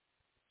work?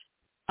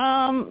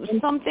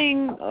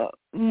 Something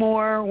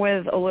more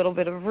with a little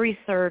bit of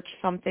research,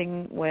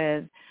 something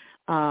with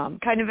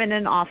kind of in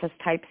an office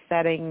type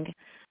setting,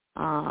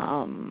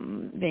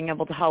 being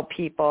able to help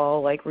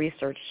people,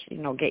 research,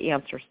 get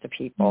answers to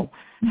people,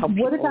 help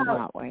people in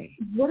that way.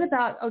 What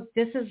about,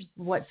 this is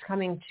what's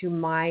coming to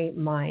my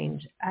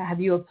mind. Have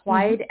you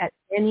applied at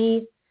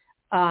any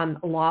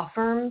law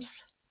firms?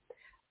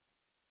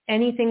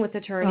 Anything with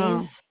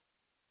attorneys?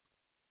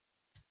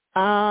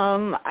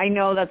 I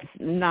know that's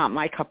not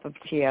my cup of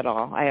tea at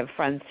all. I have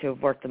friends who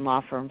have worked in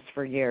law firms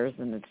for years,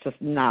 and it's just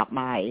not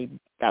my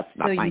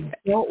thing.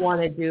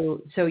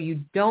 So you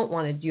don't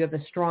want to do you have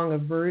a strong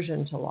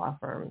aversion to law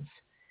firms?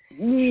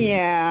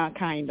 Yeah,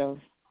 kind of.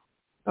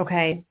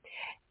 Okay.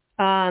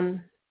 All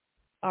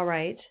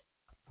right.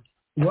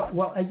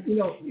 Well,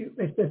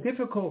 it's a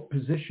difficult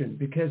position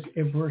because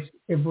if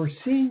we're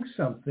seeing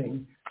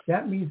something,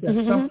 that means that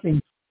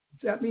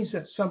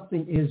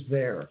something is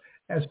there.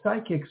 As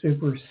psychics,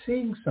 if we're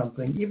seeing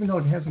something, even though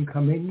it hasn't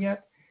come in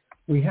yet,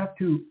 we have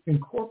to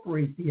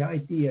incorporate the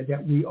idea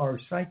that we are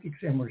psychics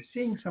and we're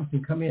seeing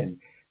something come in.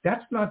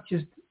 That's not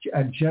just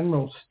a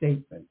general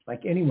statement,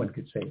 like anyone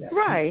could say that.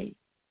 Right.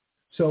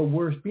 So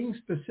we're being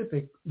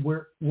specific.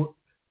 We're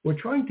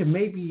trying to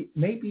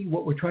maybe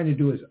what we're trying to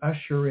do is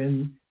usher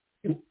in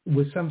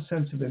with some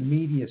sense of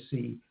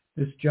immediacy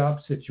this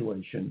job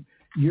situation.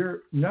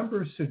 Your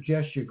numbers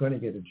suggest you're going to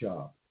get a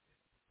job.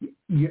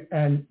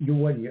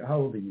 How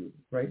old are you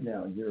right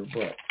now? You're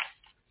what?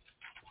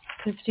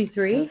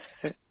 53?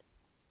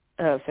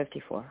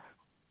 54.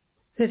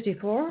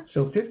 54?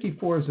 So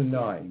 54 is a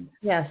 9.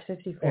 Yes,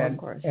 54, of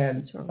course.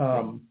 And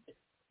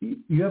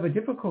you have a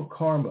difficult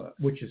karma,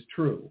 which is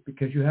true,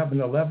 because you have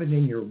an 11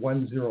 in your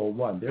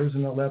 101. There's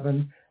an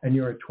 11, and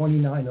you're at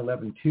 29,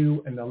 11,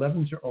 2, and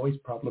 11s are always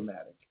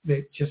problematic.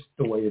 They're just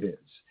the way it is.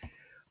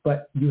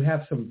 But you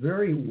have some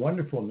very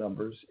wonderful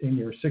numbers in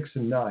your 6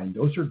 and 9.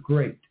 Those are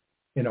great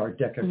in our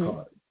deck of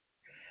cards.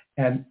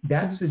 And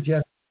that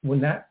suggests when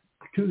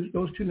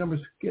those two numbers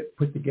get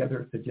put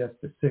together, it suggests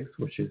the 6,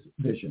 which is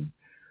vision.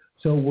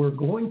 So we're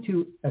going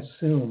to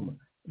assume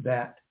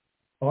that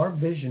our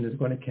vision is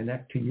going to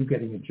connect to you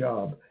getting a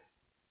job.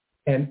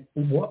 And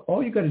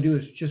all you got to do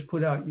is just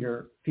put out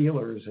your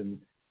feelers and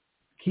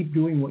keep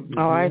doing what you're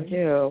doing. I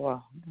do.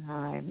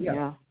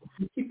 Yeah.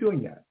 Keep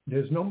doing that.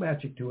 There's no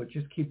magic to it.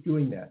 Just keep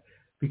doing that.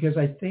 Because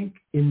I think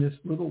in this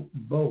little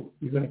boat,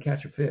 you're going to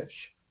catch a fish.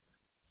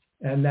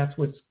 And that's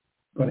what's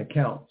going to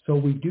count. So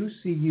we do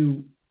see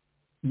you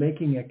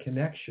making a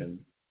connection.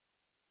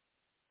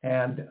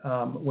 And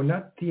we're not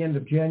at the end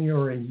of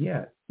January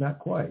yet, not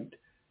quite.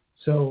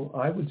 So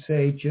I would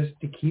say just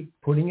to keep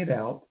putting it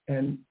out,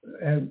 and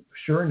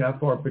sure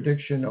enough, our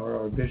prediction or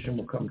our vision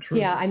will come true.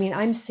 Yeah, I mean,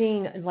 I'm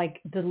seeing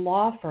the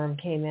law firm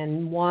came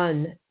in,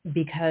 one,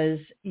 because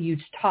you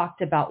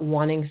talked about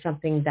wanting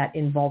something that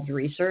involved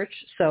research.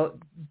 So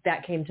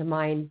that came to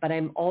mind. But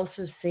I'm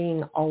also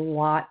seeing a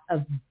lot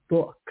of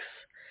books.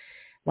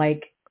 In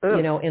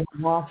the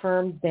law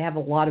firm, they have a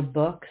lot of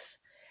books.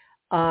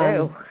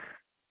 Ew.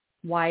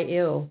 Why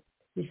ew?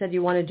 You said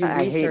you want to do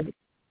research.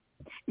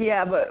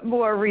 Yeah, but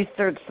more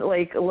research,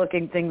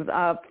 looking things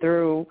up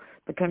through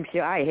the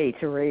computer. I hate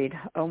to read.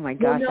 Oh my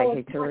gosh, I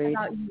hate to read. It's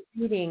not about you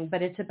reading,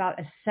 but it's about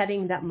a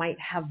setting that might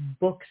have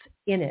books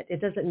in it.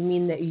 It doesn't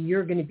mean that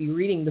you're going to be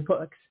reading the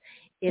books.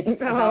 It's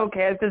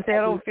okay, I was going to say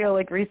I don't feel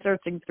like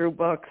researching through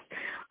books.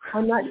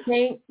 I'm not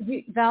saying,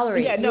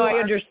 Valerie. Yeah, no, I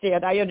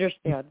understand.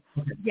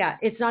 Yeah,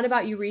 it's not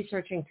about you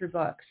researching through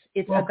books.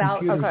 It's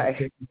about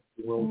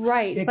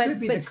right. It could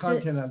be the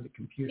content on the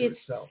computer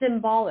itself.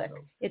 Symbolic.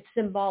 It's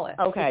symbolic.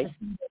 Okay. It's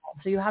symbol.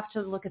 So you have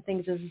to look at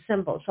things as a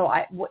symbol. So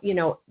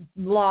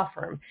law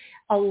firm,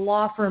 a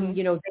law firm,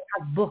 they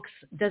have books.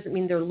 Doesn't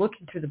mean they're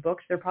looking through the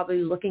books. They're probably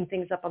looking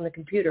things up on the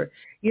computer.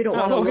 You don't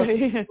want to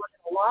look at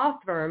a law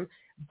firm,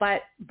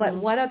 but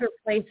what other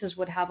places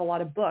would have a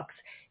lot of books?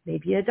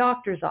 Maybe a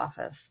doctor's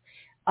office,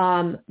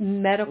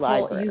 medical.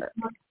 Library. You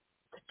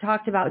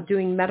talked about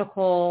doing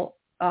medical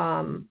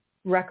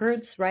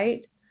records,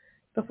 right?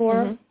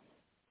 Before,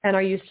 and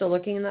are you still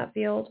looking in that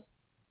field?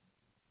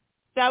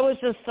 That was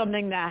just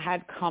something that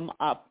had come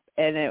up,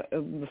 and a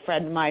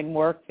friend of mine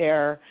worked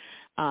there.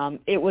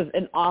 It was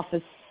an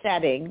office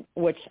setting,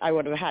 which I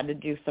would have had to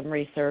do some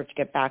research,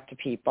 get back to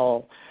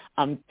people.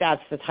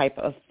 That's the type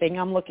of thing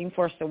I'm looking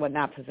for. So when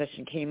that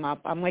position came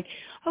up, I'm like,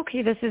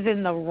 okay, this is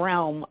in the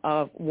realm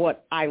of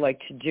what I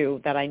like to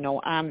do that I know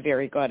I'm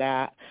very good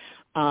at.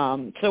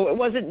 So it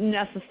wasn't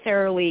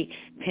necessarily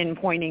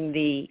pinpointing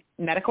the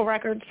medical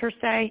records per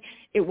se.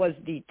 It was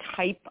the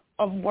type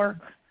of work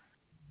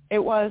it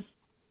was.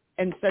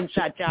 And since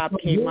that job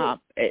came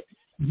up,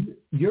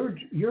 your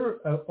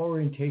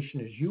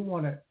orientation is you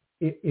want to,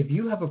 if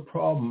you have a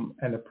problem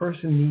and a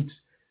person needs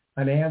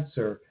an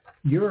answer,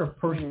 You're a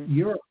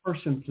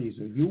person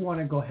pleaser. You want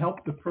to go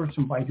help the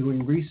person by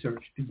doing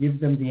research to give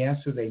them the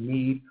answer they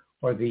need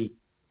or the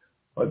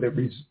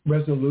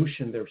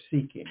resolution they're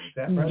seeking. Is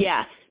that right?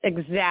 Yes,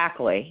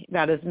 exactly.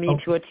 That is me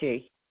to a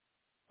T.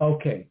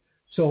 Okay.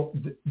 So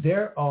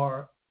there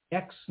are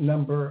X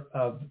number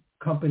of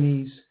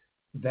companies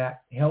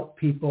that help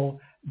people.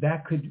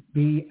 That could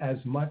be as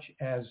much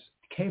as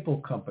cable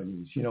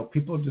companies.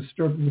 People are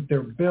disturbed with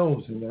their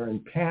bills and they're in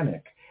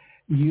panic.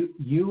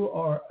 You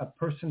are a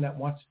person that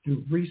wants to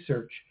do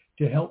research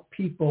to help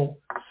people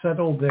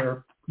settle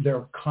their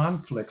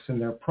conflicts and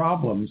their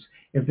problems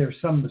if there's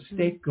some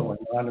mistake going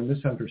on, a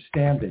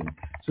misunderstanding,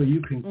 so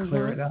you can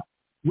clear it up.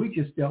 We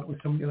just dealt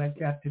with somebody like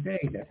that today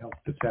that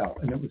helped us out,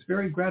 and it was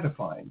very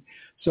gratifying.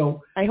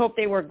 So I hope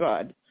they were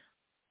good.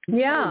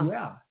 Yeah.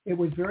 Yeah, it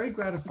was very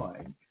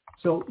gratifying.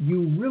 So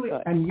you really,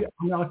 and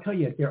I'll tell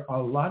you, there are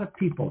a lot of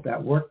people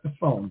that work the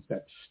phones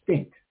that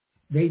stink.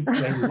 They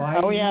lie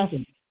to you,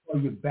 they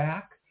call you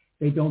back.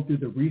 They don't do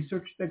the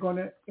research they're going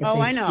to.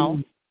 I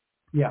know.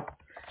 Yeah.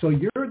 So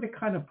you're the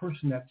kind of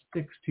person that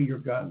sticks to your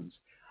guns.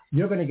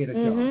 You're going to get a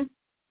job.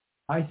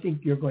 I think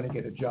you're going to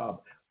get a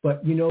job.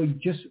 But, you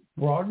just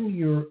broaden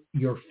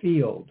your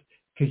field,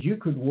 because you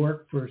could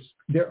work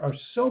there are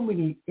so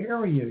many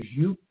areas.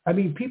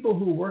 People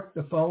who work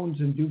the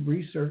phones and do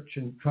research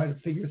and try to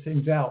figure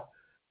things out,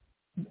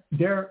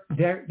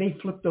 they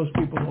flip those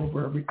people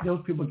over.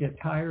 Those people get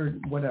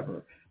tired,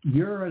 whatever.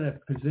 You're in a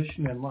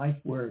position in life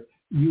where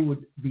you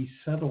would be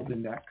settled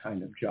in that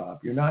kind of job.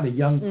 You're not a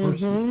young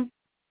person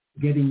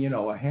getting,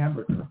 a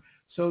hamburger.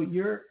 So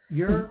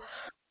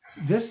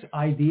this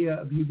idea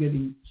of you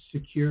getting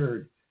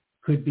secured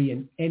could be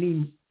in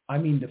any,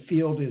 the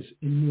field is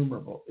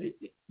innumerable.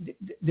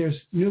 There's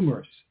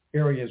numerous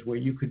areas where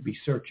you could be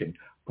searching.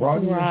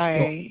 Broaden your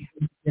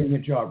scope, getting a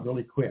job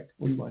really quick.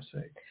 What do you want to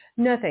say?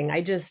 Nothing.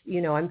 I just,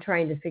 I'm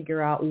trying to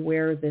figure out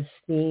where this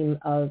theme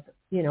of,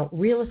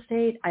 real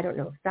estate, I don't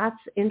know if that's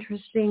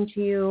interesting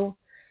to you.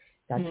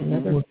 That's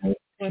another place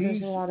where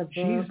there's a lot of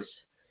books.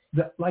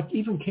 Like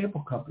even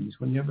cable companies,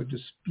 when you have a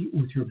dispute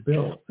with your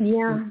bill.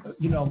 Yeah.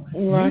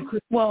 You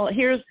could. Well,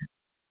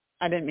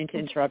 I didn't mean to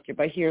interrupt you,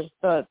 but here's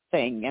the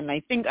thing. And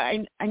I think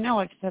I know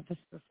I've said this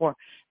before.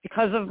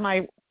 Because of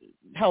my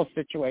health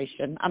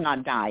situation, I'm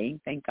not dying,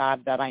 thank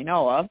God that I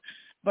know of,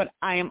 but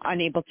I am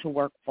unable to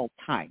work full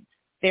time.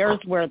 There's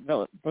where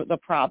the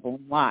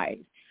problem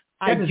lies.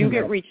 I do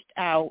get reached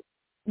out.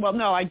 Well,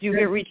 no, I do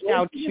get reached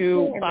out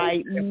to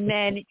by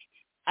many.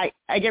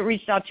 I get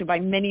reached out to by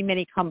many,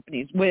 many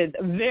companies with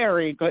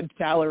very good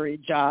salary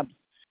jobs,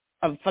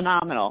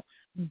 phenomenal.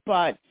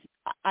 But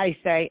I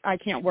say, I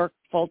can't work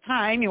full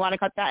time. You want to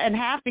cut that in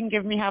half and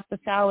give me half the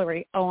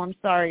salary? Oh, I'm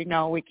sorry.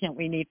 No, we can't.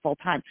 We need full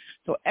time.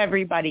 So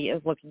everybody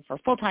is looking for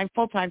full time,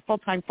 full time, full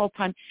time, full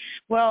time.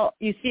 Well,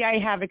 you see, I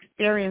have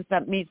experience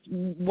that meets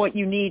what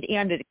you need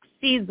and it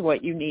exceeds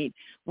what you need.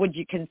 Would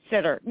you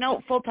consider?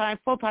 No, full time,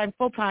 full time,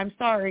 full time.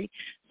 Sorry.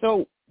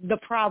 So the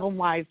problem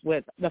lies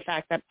with the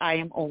fact that I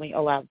am only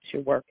allowed to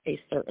work a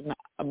certain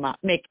amount,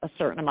 make a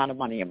certain amount of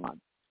money a month.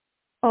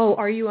 Oh,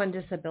 are you on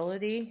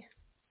disability?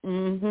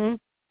 Mm-hmm.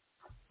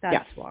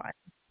 That's why.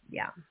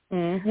 Yeah.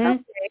 Mm-hmm.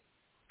 Okay.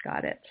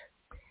 Got it.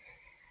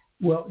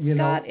 Well,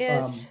 Got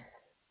it.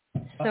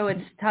 So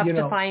it's tough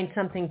to find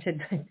something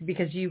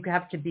because you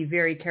have to be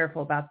very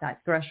careful about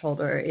that threshold,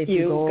 or if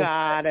you go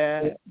got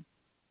it.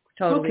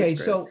 Totally. Okay,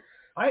 screwed. so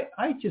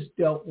I just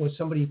dealt with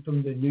somebody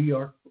from the New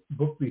York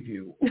Book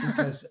Review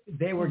because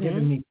they were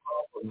giving me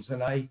problems,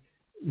 and I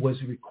was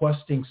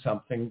requesting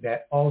something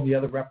that all the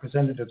other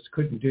representatives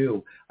couldn't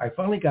do. I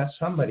finally got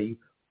somebody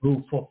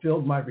who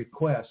fulfilled my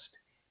request.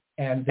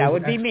 And that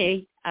would be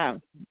me.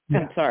 I'm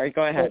sorry.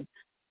 Go ahead.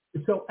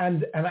 So,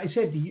 and I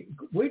said, do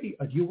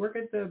you work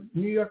at the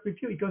New York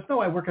Review? He goes,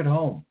 no, I work at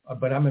home,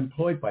 but I'm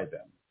employed by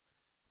them.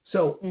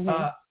 So,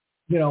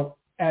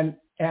 and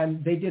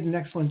they did an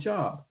excellent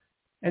job.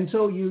 And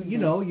so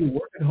you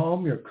work at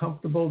home, you're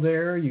comfortable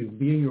there, you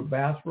be in your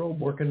bathrobe,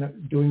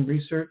 doing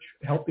research,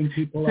 helping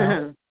people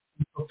out,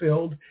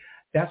 fulfilled.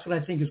 That's what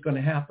I think is going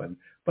to happen.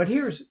 But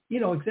here's,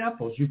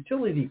 examples: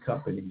 utility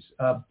companies,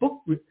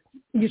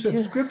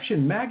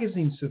 subscription,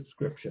 magazine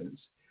subscriptions,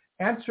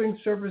 answering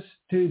service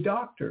to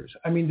doctors.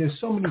 There's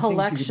so many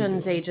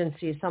collections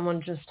agencies.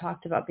 Someone just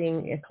talked about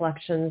being a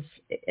collections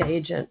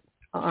agent.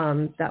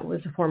 That was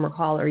a former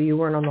caller. You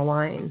weren't on the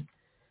line.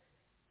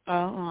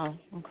 Oh,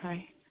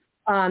 okay.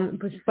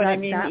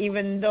 But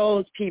even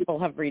those people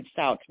have reached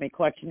out to me.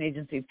 Collection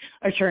agencies,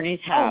 attorneys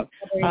have,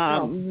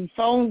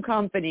 phone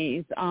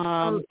companies.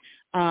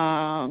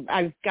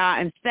 I've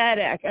gotten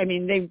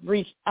FedEx. They've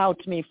reached out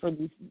to me for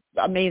these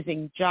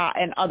amazing jobs,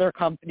 and other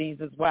companies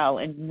as well,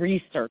 and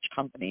research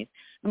companies.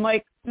 I'm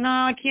like, no,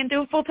 I can't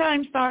do it full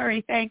time.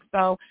 Sorry, thanks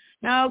though.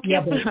 No,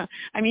 can't. Yeah,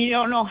 you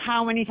don't know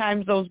how many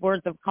times those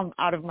words have come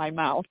out of my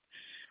mouth.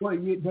 Well,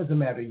 it doesn't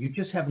matter. You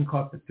just haven't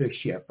caught the fish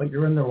yet, but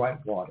you're in the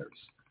right waters.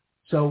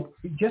 So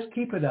just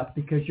keep it up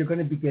because you're going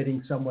to be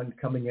getting someone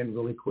coming in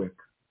really quick.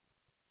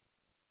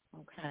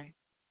 Okay.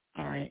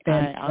 All right.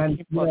 And, I'll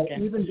keep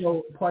looking. Even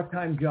though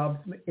part-time jobs,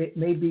 it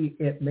may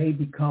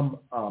become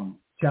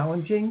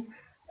challenging,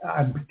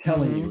 I'm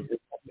telling you, the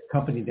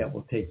company that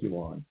will take you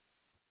on.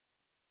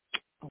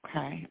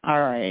 Okay.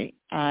 All right.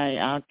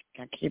 I'll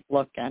keep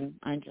looking.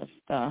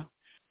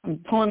 I'm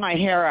pulling my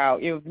hair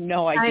out. You have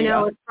no idea. I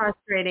know, it's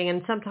frustrating,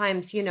 and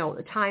sometimes,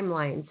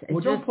 timelines. Well,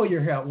 don't pull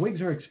your hair out.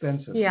 Wigs are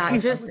expensive. Yeah,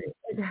 just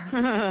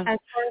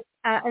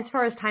as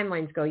far as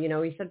timelines go,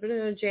 we said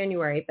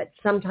January, but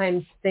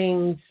sometimes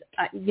things,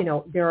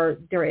 there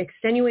are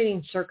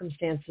extenuating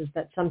circumstances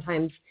that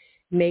sometimes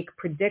make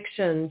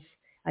predictions,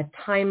 a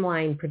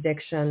timeline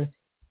prediction,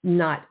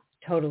 not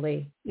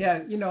totally.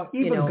 Yeah,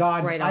 even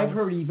God, right, I've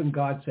heard even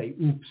God say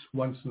oops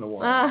once in a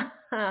while.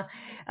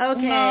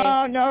 Okay.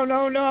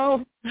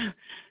 No.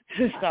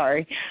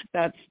 Sorry.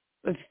 That's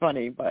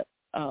funny, but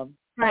right,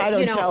 I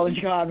don't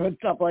challenge God with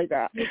stuff like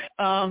that.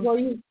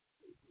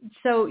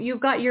 So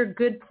you've got your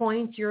good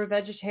points. You're a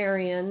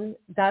vegetarian.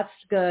 That's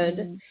good.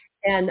 Mm-hmm.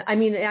 And I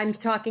mean, I'm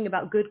talking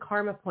about good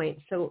karma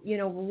points. So,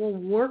 we'll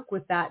work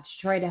with that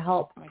to try to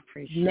help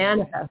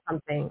manifest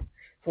something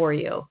for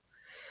you.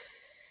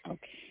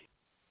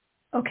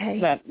 Okay.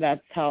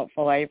 That's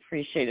helpful. I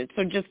appreciate it.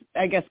 So just,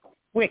 I guess,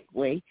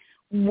 quickly,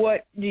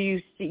 what do you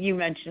see? You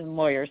mentioned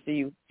lawyers. Do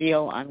you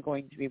feel I'm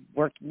going to be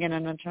working in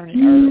an attorney?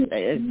 Or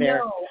is there...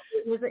 No,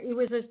 it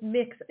was a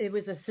mix. It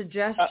was a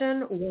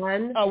suggestion,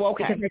 one. Oh,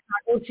 okay. Because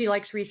I thought she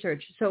likes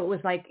research. So it was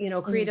like,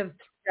 creative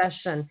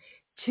suggestion.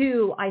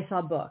 Two, I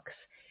saw books.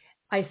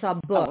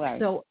 Oh, right.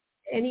 So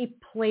any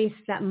place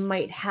that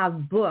might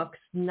have books,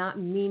 not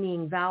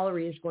meaning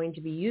Valerie is going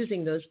to be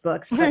using those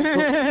books, but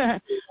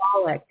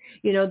symbolic.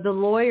 The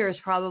lawyers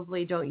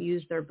probably don't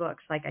use their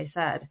books, like I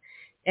said,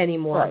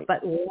 anymore. Right.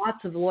 But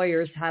lots of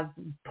lawyers have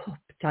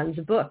tons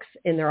of books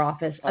in their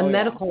office. A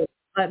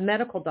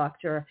medical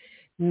doctor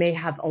may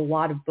have a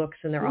lot of books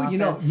in their office.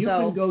 You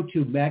can go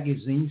to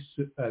magazine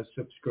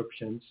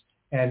subscriptions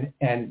and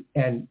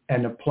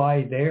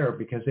apply there,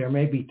 because there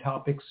may be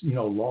topics,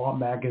 law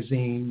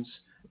magazines.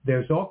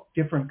 There's all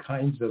different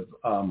kinds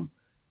of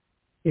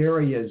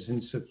areas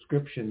in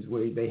subscriptions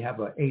where they have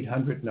an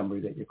 800 number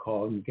that you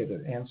call and you get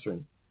an answer.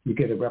 You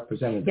get a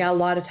representative. Yeah, a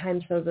lot of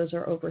times though those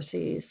are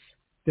overseas.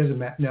 Doesn't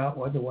matter.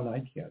 No, the one I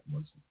get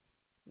wasn't.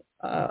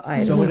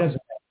 It doesn't matter.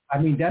 I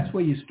mean, that's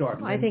where you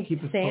start. I think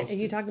Sam, are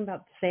you talking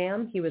about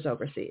Sam? He was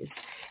overseas.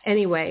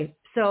 Anyway,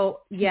 so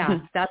yeah,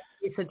 that's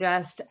what we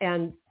suggest,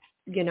 and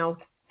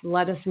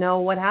let us know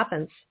what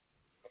happens.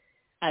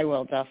 I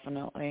will,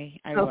 definitely.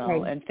 I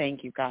will, and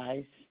thank you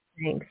guys.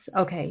 Thanks.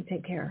 Okay,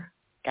 take care.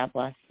 God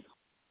bless.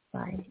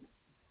 Bye.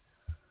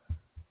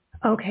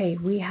 Okay,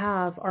 we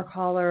have our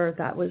caller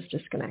that was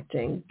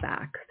disconnecting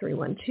back,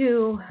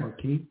 312.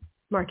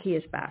 Marquis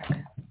is back.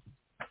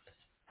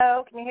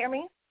 Oh, can you hear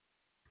me?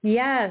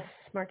 Yes,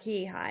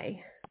 Marquis,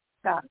 hi.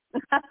 Thank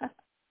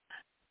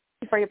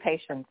you for your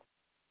patience.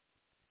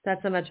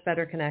 That's a much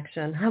better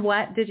connection.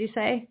 What did you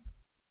say?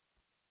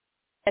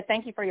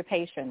 Thank you for your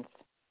patience.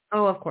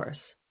 Oh, of course.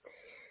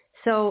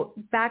 So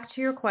back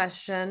to your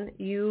question,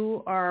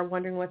 you are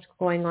wondering what's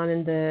going on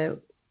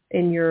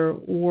in your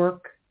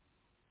work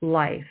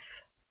life,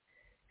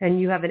 and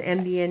you have an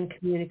MBA in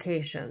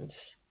communications.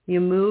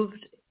 You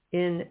moved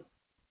in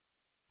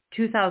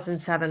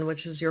 2007,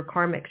 which is your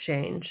karmic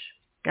change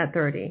at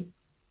 30.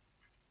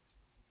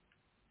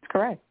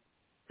 Correct.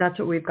 That's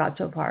what we've got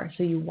so far.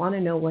 So you want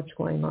to know what's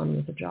going on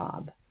with the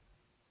job.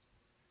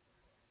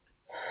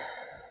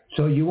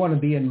 So you want to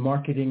be in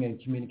marketing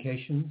and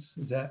communications?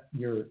 Is that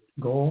your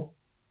goal?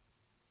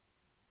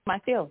 My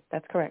field.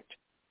 That's correct.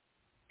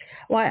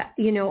 Why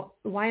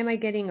am I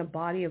getting a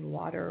body of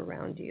water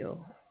around you?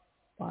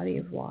 Body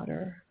of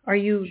water. Are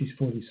you? She's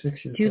 46 years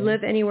old. Do you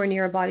live anywhere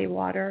near a body of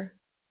water?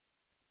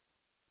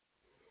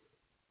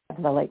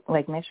 The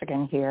Lake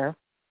Michigan here.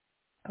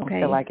 Okay.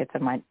 I feel like it's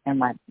in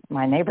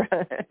my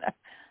neighborhood.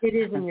 It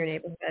is in your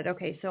neighborhood.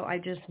 Okay, so I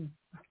just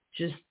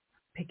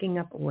picking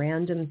up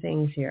random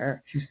things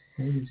here. She's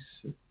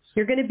 46.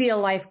 You're going to be a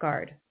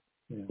lifeguard.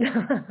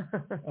 Yeah.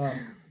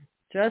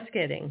 Just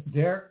kidding.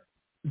 There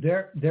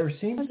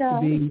seems to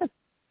be,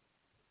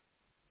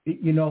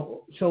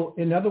 so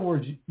in other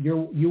words,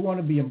 you want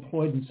to be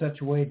employed in such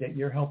a way that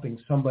you're helping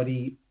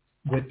somebody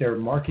with their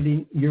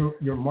marketing,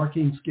 your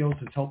marketing skills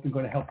is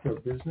going to help their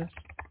business?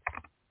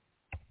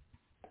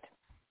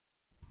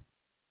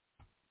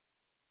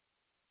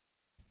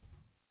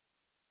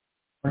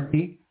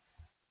 Marquis?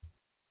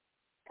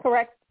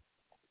 Correct.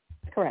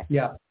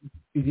 Yeah,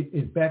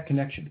 it's bad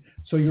connection.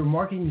 So your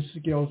marketing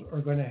skills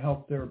are going to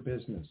help their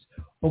business.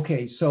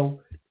 Okay, so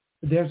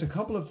there's a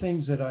couple of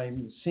things that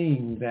I'm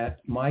seeing that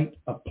might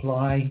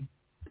apply.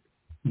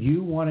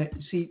 You want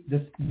to see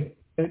the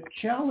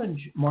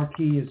challenge,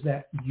 Marquis, is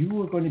that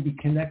you are going to be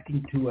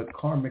connecting to a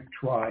karmic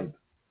tribe.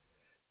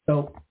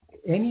 So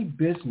any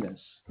business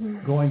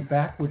going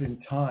backward in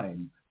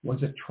time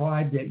was a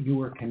tribe that you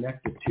were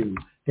connected to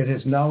that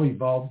has now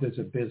evolved as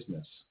a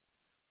business.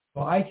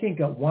 Well, I think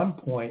at one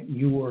point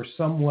you were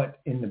somewhat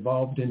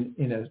involved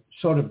in a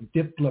sort of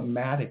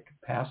diplomatic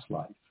past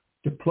life,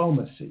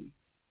 diplomacy.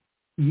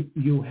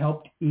 you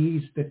helped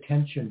ease the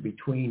tension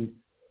between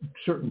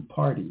certain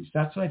parties.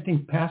 That's what I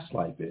think past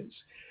life is.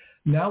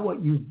 Now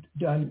what you've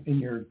done in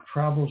your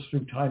travels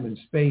through time and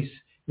space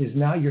is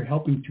now you're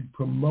helping to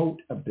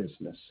promote a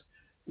business,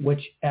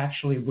 which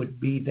actually would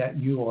be that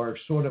you are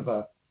sort of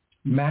a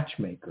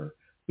matchmaker,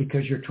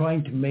 because you're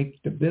trying to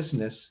make the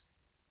business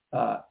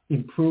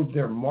improve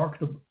their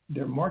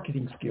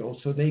marketing skills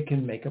so they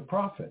can make a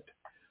profit.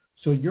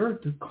 So you're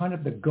kind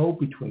of the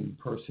go-between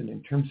person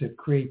in terms of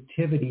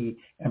creativity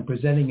and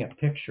presenting a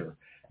picture.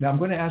 Now I'm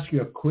going to ask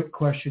you a quick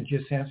question.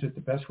 Just answer it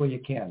the best way you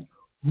can.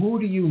 Who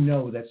do you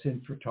know that's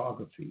in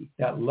photography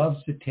that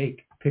loves to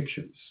take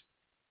pictures?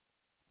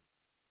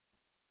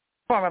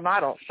 Former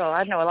model, so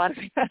I know a lot of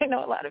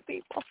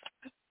people.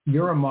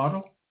 You're a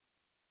model?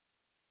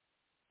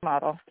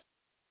 Model.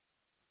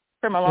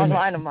 From a long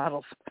line of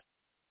models.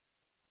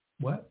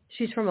 What?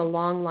 She's from a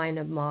long line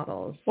of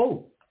models.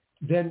 Oh,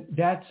 then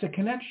that's a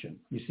connection,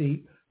 you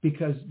see,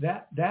 because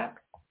that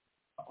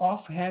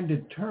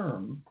offhanded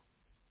term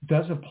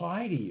does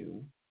apply to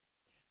you,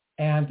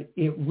 and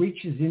it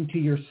reaches into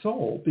your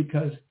soul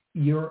because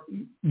you're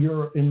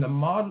in the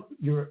model,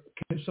 you're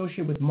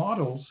associated with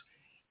models,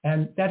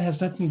 and that has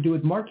nothing to do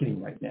with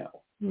marketing right now,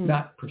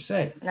 not per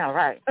se. No,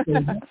 right.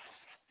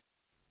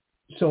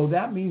 So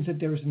that means that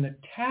there's an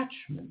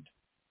attachment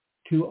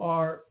to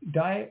our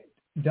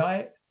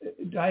diagnosis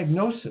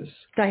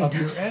of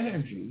your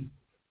energy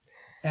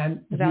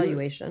and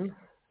evaluation.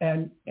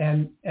 And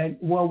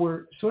well,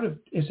 we're sort of,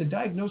 it's a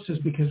diagnosis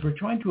because we're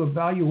trying to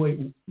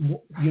evaluate,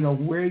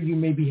 where you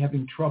may be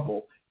having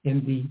trouble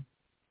in the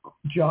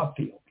job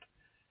field.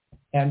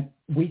 And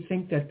we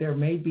think that there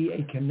may be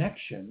a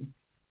connection,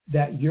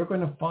 that you're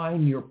going to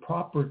find your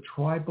proper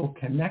tribal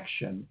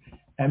connection,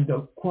 and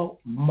the quote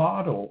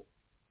model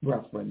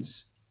reference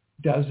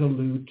does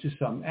allude to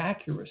some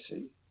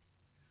accuracy.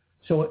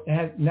 So it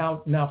had,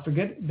 now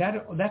forget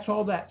that. That's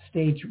all that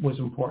stage was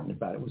important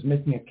about. It was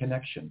making a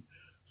connection.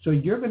 So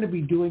you're going to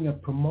be doing a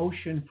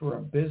promotion for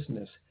a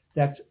business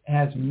that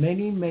has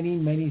many, many,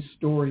 many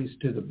stories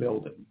to the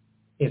building.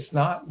 It's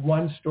not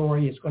one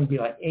story. It's going to be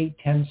like 8,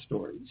 10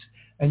 stories.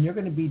 And you're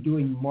going to be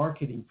doing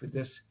marketing for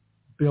this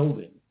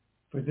building,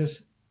 for this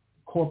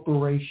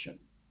corporation.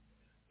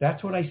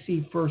 That's what I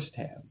see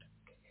firsthand.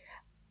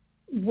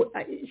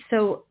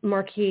 So,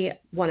 Marquis,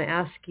 want to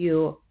ask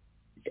you,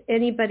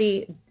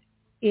 anybody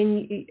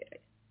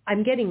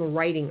I'm getting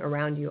writing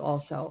around you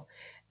also.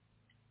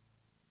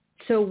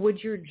 So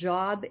would your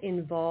job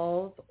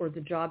involve, or the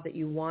job that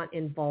you want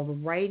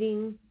involve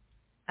writing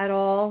at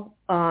all?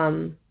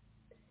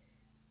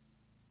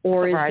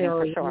 Or is writing, there?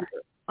 For sure.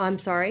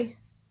 I'm sorry?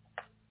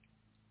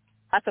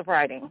 Lots of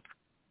writing.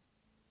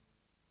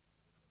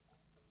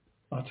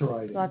 Lots of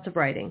writing. Lots of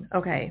writing.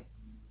 Okay.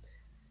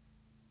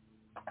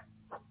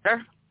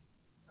 Sure.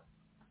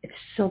 It's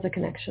still the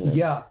connection.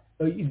 Yeah,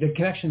 the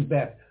connection's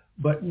bad.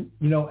 But,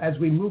 as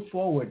we move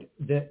forward,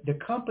 the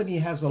company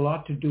has a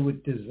lot to do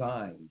with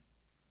design.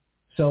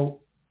 So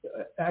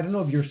I don't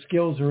know if your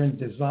skills are in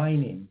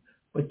designing,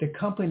 but the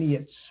company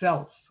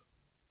itself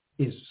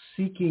is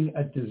seeking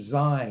a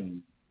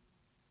design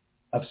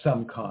of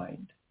some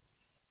kind.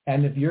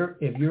 And if you're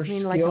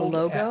skilled like a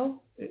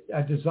logo?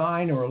 At a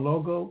design or a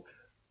logo,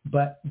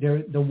 but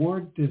the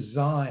word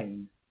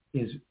design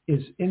is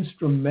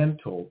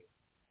instrumental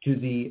to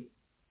the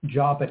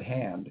job at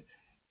hand.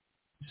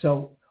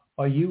 So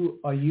are you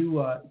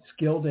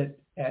skilled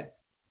at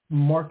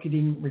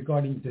marketing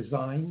regarding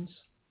designs?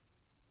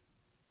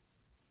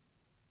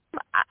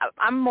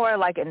 I'm more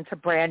like into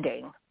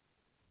branding.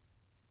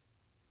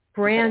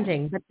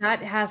 Branding, but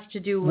that has to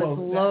do with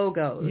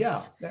logos.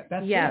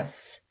 That's yes. It.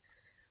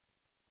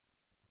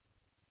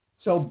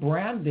 So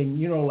branding,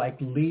 like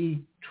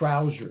Lee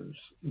trousers,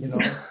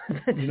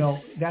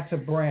 that's a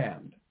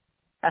brand.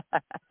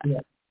 Yeah.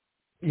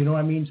 You know what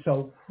I mean?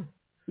 So,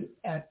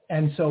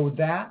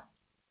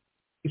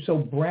 so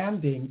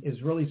branding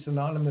is really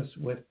synonymous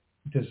with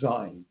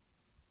design.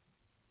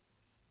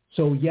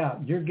 So yeah,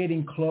 we're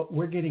getting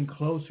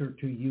closer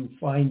to you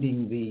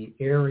finding the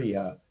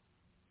area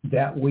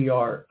that we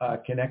are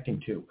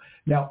connecting to.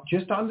 Now,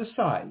 just on the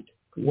side,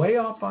 way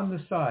off on the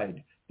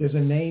side, there's a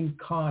name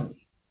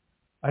Connie.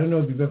 I don't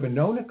know if you've ever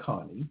known a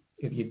Connie.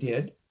 If you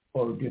did,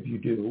 or if you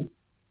do,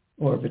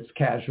 or if it's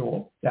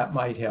casual, that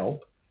might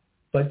help.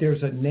 But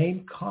there's a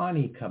name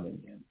Connie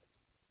coming in.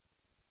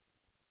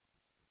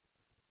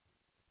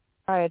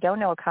 I don't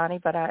know Connie,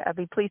 but I'd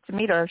be pleased to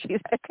meet her if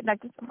she's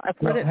connected to my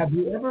friend. Have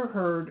you ever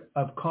heard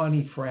of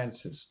Connie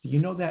Francis? Do you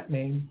know that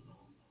name?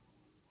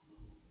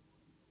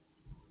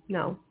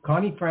 No.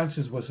 Connie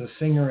Francis was a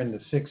singer in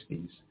the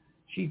 60s.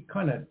 She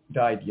kind of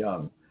died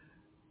young.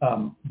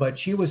 But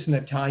she was an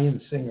Italian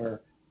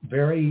singer,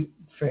 very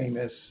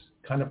famous,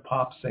 kind of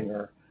pop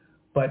singer.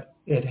 But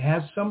it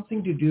has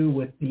something to do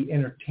with the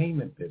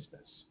entertainment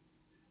business.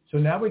 So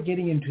now we're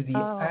getting into the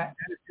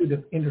attitude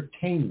of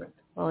entertainment.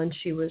 Well, and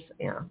she was,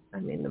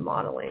 the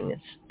modeling is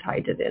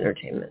tied to the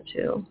entertainment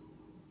too.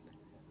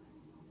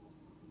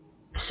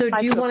 So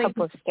do you want a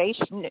couple of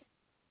stations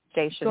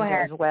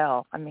as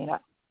well?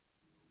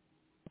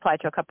 applied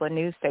to a couple of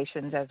news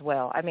stations as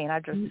well. I mean, I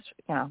just,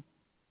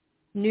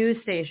 News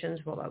stations,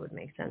 well, that would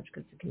make sense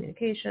because the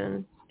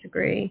communication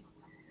degree.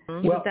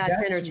 Well, that's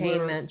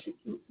entertainment.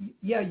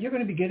 You're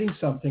going to be getting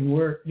something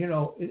where,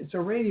 it's a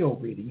radio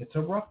reading. It's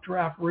a rough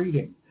draft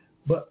reading.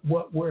 But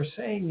what we're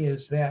saying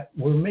is that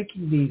we're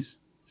making these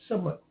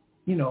somewhat,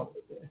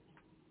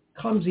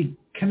 clumsy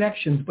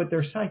connections, but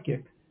they're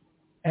psychic.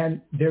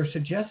 And they're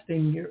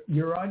suggesting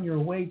you're on your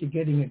way to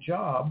getting a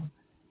job,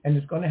 and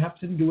it's going to have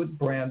to do with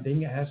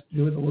branding. It has to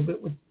do with a little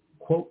bit with,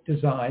 quote,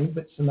 design,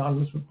 but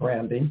synonymous with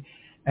branding.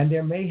 And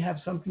there may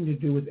have something to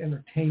do with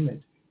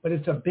entertainment, but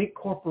it's a big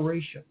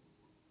corporation.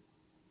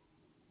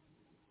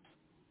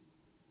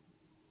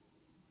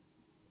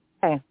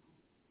 Okay.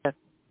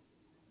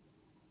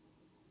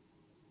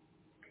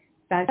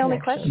 That's my only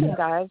question,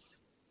 guys.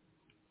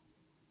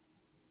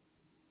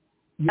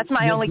 That's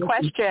my only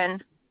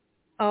question.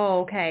 Oh,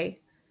 okay.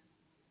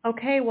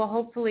 Okay, well,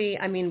 hopefully,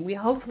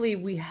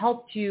 we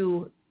helped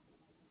you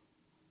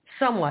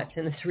somewhat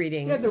in this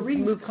reading. Yeah, the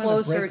reading move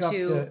closer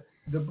to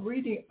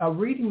a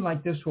reading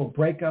like this will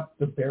break up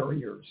the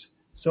barriers.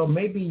 So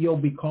maybe you'll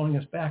be calling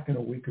us back in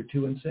a week or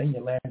two and saying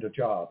you landed a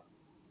job.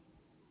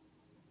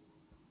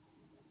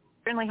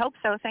 Certainly hope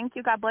so. Thank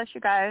you. God bless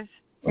you guys.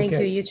 Thank you.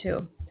 You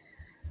too.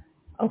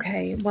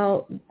 Okay.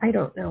 Well, I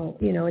don't know.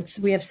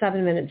 We have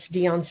 7 minutes.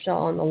 Dion's still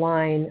on the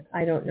line.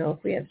 I don't know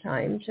if we have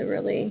time to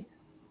really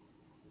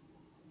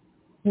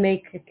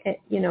make,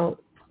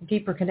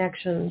 deeper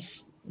connections.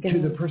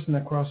 To the person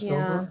that crossed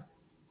over?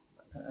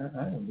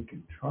 I don't know. We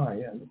could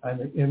try.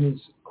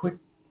 It's quick,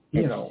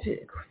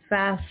 It's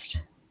fast.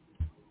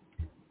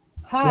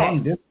 Hi.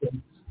 Long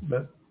distance,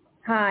 but.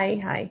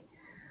 Hi.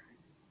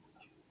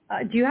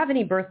 Do you have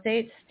any birth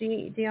dates,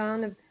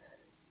 Dion?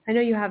 I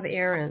know you have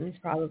Aaron's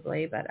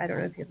probably, but I don't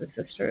know if you have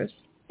the sisters.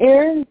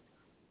 Aaron,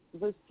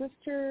 the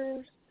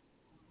sister,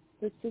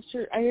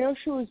 I know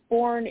she was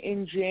born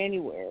in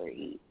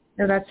January.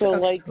 No, that's so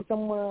okay. Like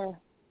somewhere.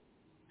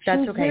 That's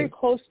she was okay. very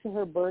close to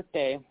her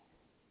birthday.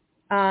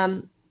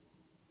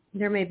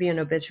 There may be an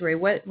obituary.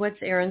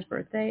 What's Aaron's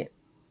birthday?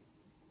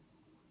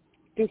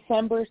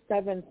 December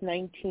 7th,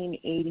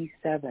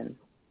 1987.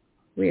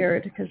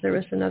 Weird, because there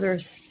was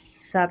another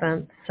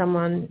 7th.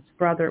 Someone's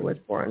brother was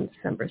born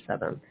December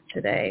 7th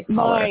today.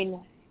 Mine.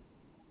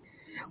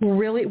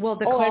 Really? Well,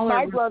 the caller. And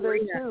my brother,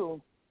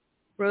 too.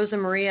 Rosa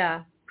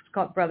Maria's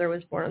brother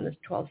was born on this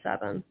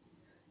 12/7.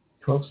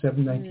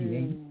 12/7,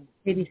 1980?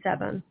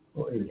 87.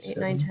 Oh, 87. 8,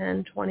 9,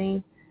 10,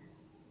 20.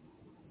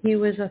 He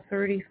was a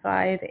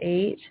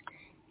 35/8.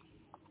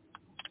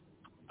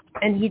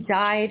 And he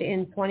died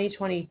in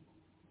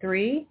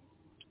 2023?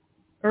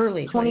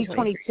 Early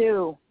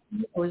 2022.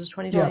 It was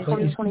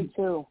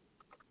 2022.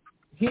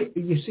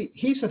 You see,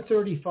 he's a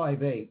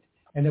 35/8.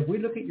 And if we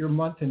look at your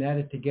month and add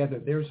it together,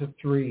 there's a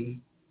 3.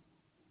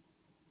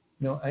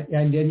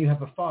 And then you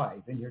have a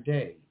 5 in your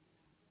day.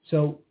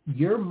 So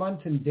your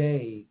month and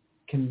day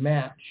can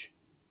match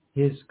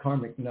his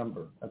karmic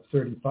number of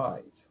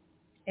 35.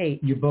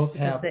 8. You both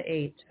have the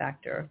 8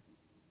 factor.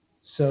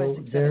 So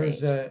 5, 6, 7, there's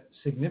 8. a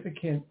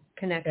significant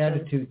connection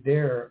attitude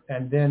there,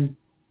 and then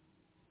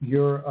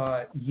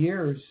your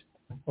years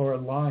are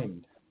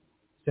aligned,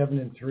 7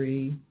 and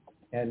 3,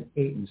 and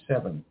 8 and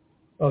 7.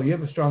 Oh, you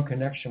have a strong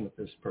connection with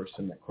this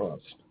person that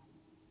crossed.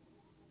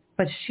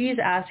 But she's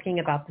asking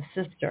about the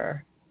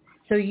sister.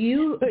 So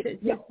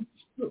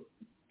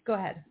go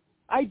ahead.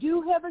 I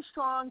do have a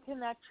strong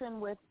connection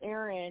with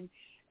Aaron,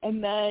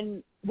 and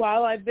then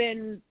while I've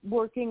been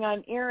working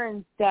on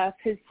Aaron's death,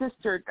 his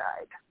sister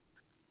died.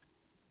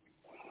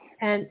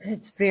 And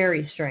it's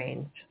very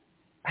strange.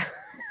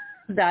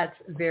 That's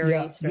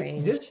very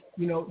strange.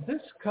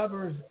 This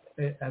covers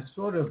a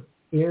sort of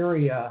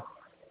area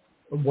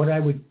of what I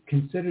would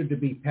consider to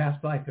be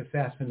past life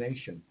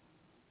assassination,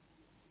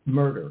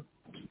 murder.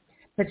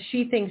 But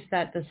she thinks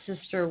that the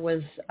sister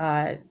was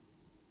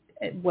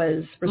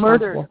responsible.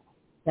 Murdered.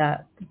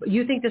 That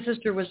you think the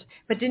sister was,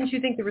 but didn't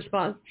you think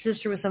the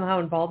sister was somehow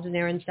involved in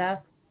Aaron's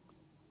death?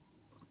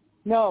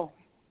 No,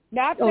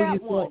 not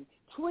that one.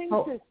 Twin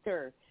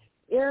sister.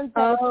 Aaron's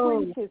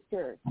twin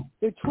sister.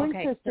 The twin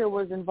sister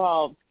was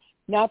involved,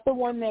 not the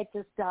one that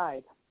just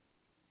died.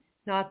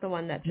 Not the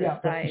one that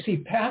just died. But you see,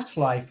 past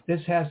life,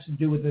 this has to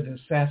do with an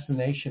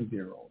assassination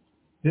bureau.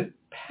 This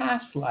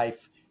past life,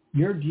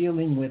 you're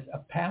dealing with a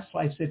past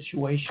life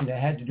situation that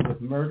had to do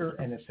with murder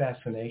and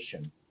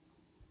assassination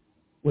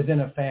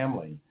within a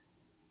family.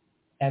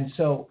 And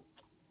so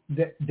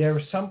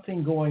there's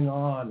something going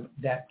on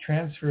that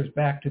transfers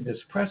back to this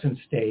present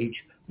stage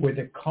where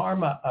the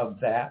karma of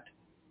that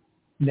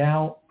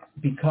now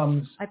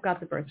becomes I've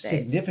got the birthday.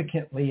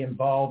 Significantly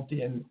involved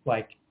in,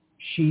 like,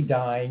 she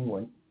dying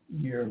when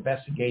you're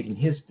investigating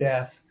his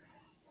death,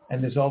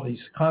 and there's all these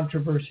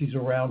controversies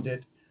around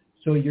it.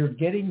 So you're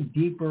getting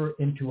deeper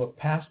into a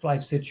past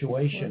life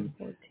situation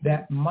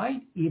that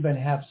might even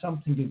have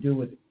something to do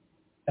with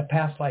a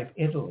past life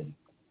Italy.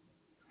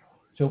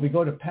 So we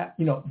go to,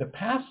 the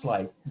past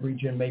life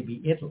region may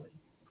be Italy.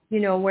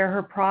 Where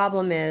her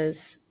problem is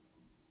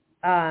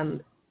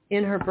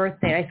in her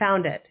birthday. I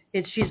found it.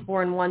 She's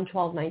born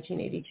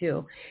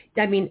 1/12/1982.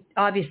 I mean,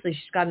 obviously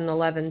she's got an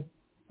 11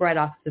 right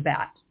off the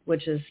bat,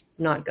 which is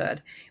not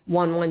good.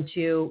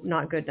 112,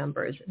 not good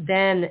numbers.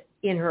 Then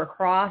in her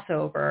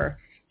crossover,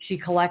 she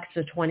collects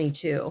a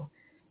 22.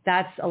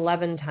 That's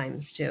 11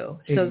 times 2. So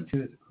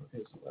 82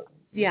 is 11.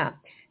 Yeah.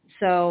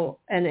 So,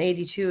 and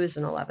 82 is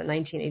an 11,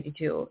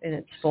 1982 in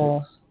its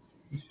full.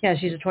 Yeah,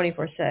 she's a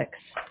 24/6.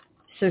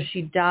 So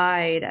she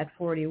died at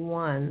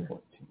 41.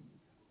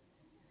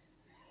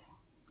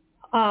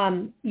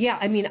 Yeah,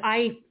 I mean,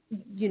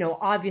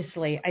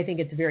 obviously, I think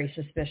it's very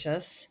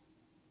suspicious.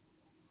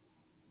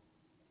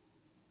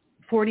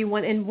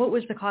 41, and what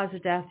was the cause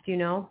of death, do you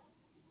know?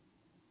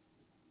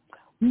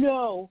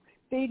 No,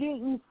 they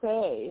didn't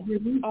say.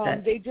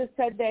 They just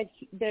said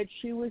that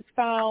she was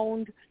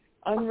found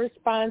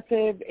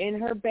unresponsive in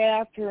her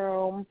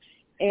bathroom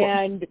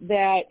and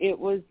that it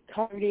was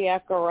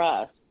cardiac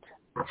arrest.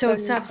 So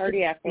it's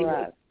cardiac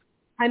arrest.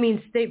 I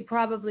mean, they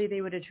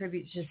would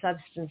attribute to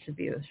substance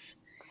abuse.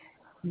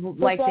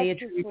 Like that's they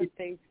attribute what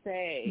they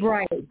say.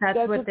 Right. That's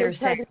what they're saying. That's what they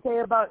tried to say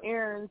about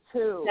Aaron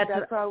too.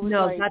 That's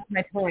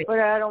my point. But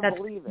I don't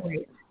believe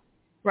it.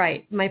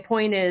 Right. My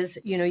point is,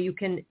 you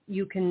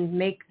can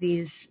make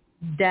these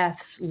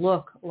deaths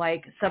look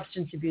like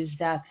substance abuse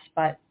deaths,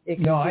 but it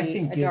can be I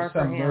think there's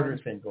some hand. murder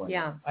thing going on.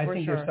 Yeah, I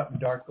think there's something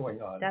dark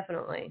going on.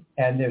 Definitely.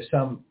 And there's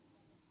some,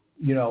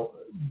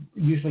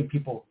 usually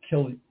people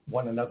kill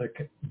one another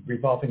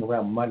revolving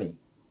around money.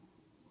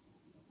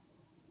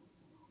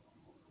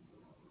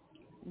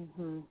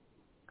 Mm-hmm.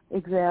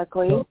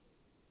 Exactly.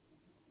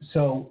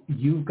 So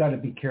you've got to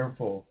be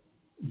careful.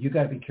 You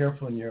got to be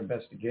careful in your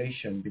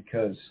investigation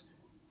because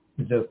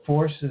the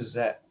forces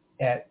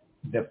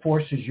the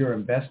forces you're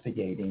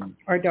investigating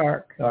are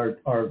dark,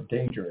 are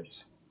dangerous.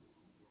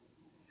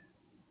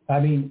 I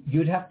mean,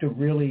 you'd have to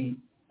really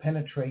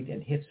penetrate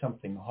and hit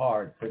something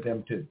hard for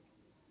them to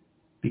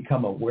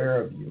become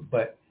aware of you,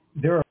 but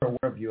they're aware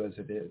of you as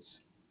it is.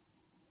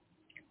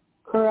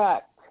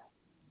 Correct.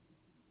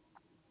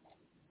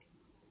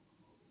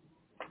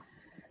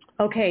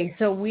 Okay,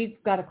 so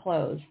we've got to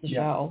close the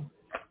show.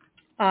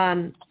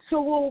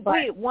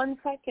 Wait 1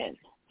 second.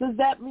 Does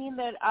that mean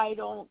that I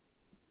don't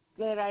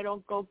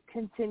go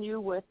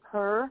continue with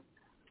her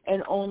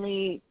and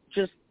only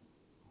just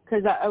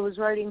because I was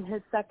writing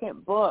his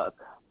second book?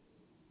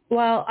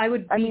 Well, I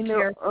would.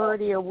 They're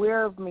already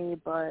aware of me,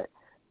 but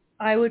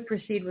I would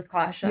proceed with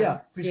caution.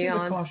 Yeah, proceed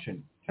with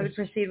caution. I would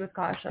proceed with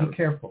caution. Be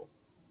careful.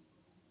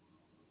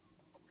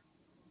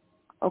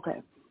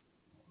 Okay.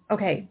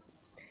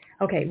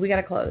 Okay, we got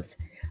to close.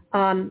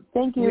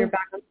 Thank you.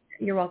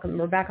 You're welcome.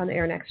 We're back on the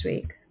air next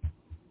week.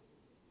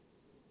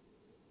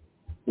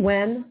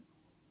 When?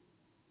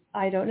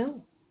 I don't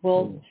know.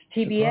 We'll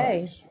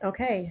TBA. Surprise.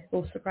 Okay,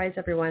 we'll surprise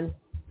everyone.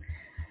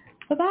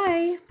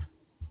 Bye-bye.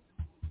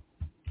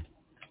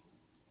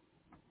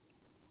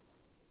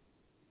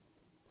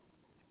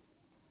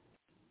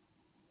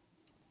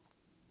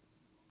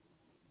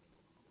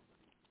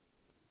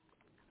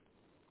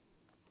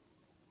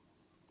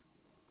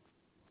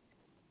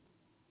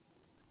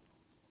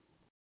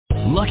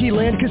 Lucky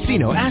Land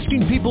Casino,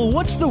 asking people,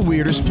 what's the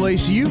weirdest place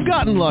you've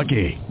gotten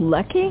lucky?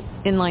 Lucky?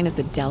 In line at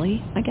the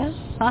deli, I guess?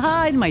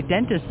 Aha, in my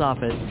dentist's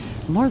office.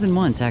 More than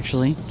once,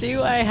 actually.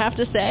 Do I have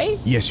to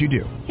say? Yes, you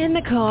do. In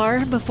the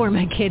car before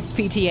my kids'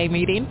 PTA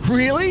meeting.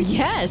 Really?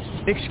 Yes.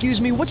 Excuse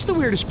me, what's the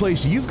weirdest place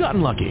you've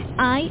gotten lucky?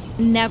 I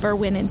never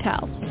win and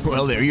tell.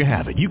 Well, there you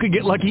have it. You can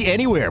get lucky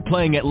anywhere,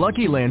 playing at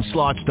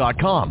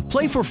LuckyLandSlots.com.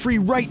 Play for free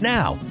right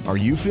now. Are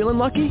you feeling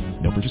lucky?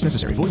 No purchase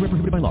necessary. Void where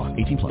prohibited by law.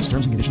 18+.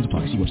 Terms and conditions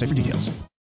apply. See website for details.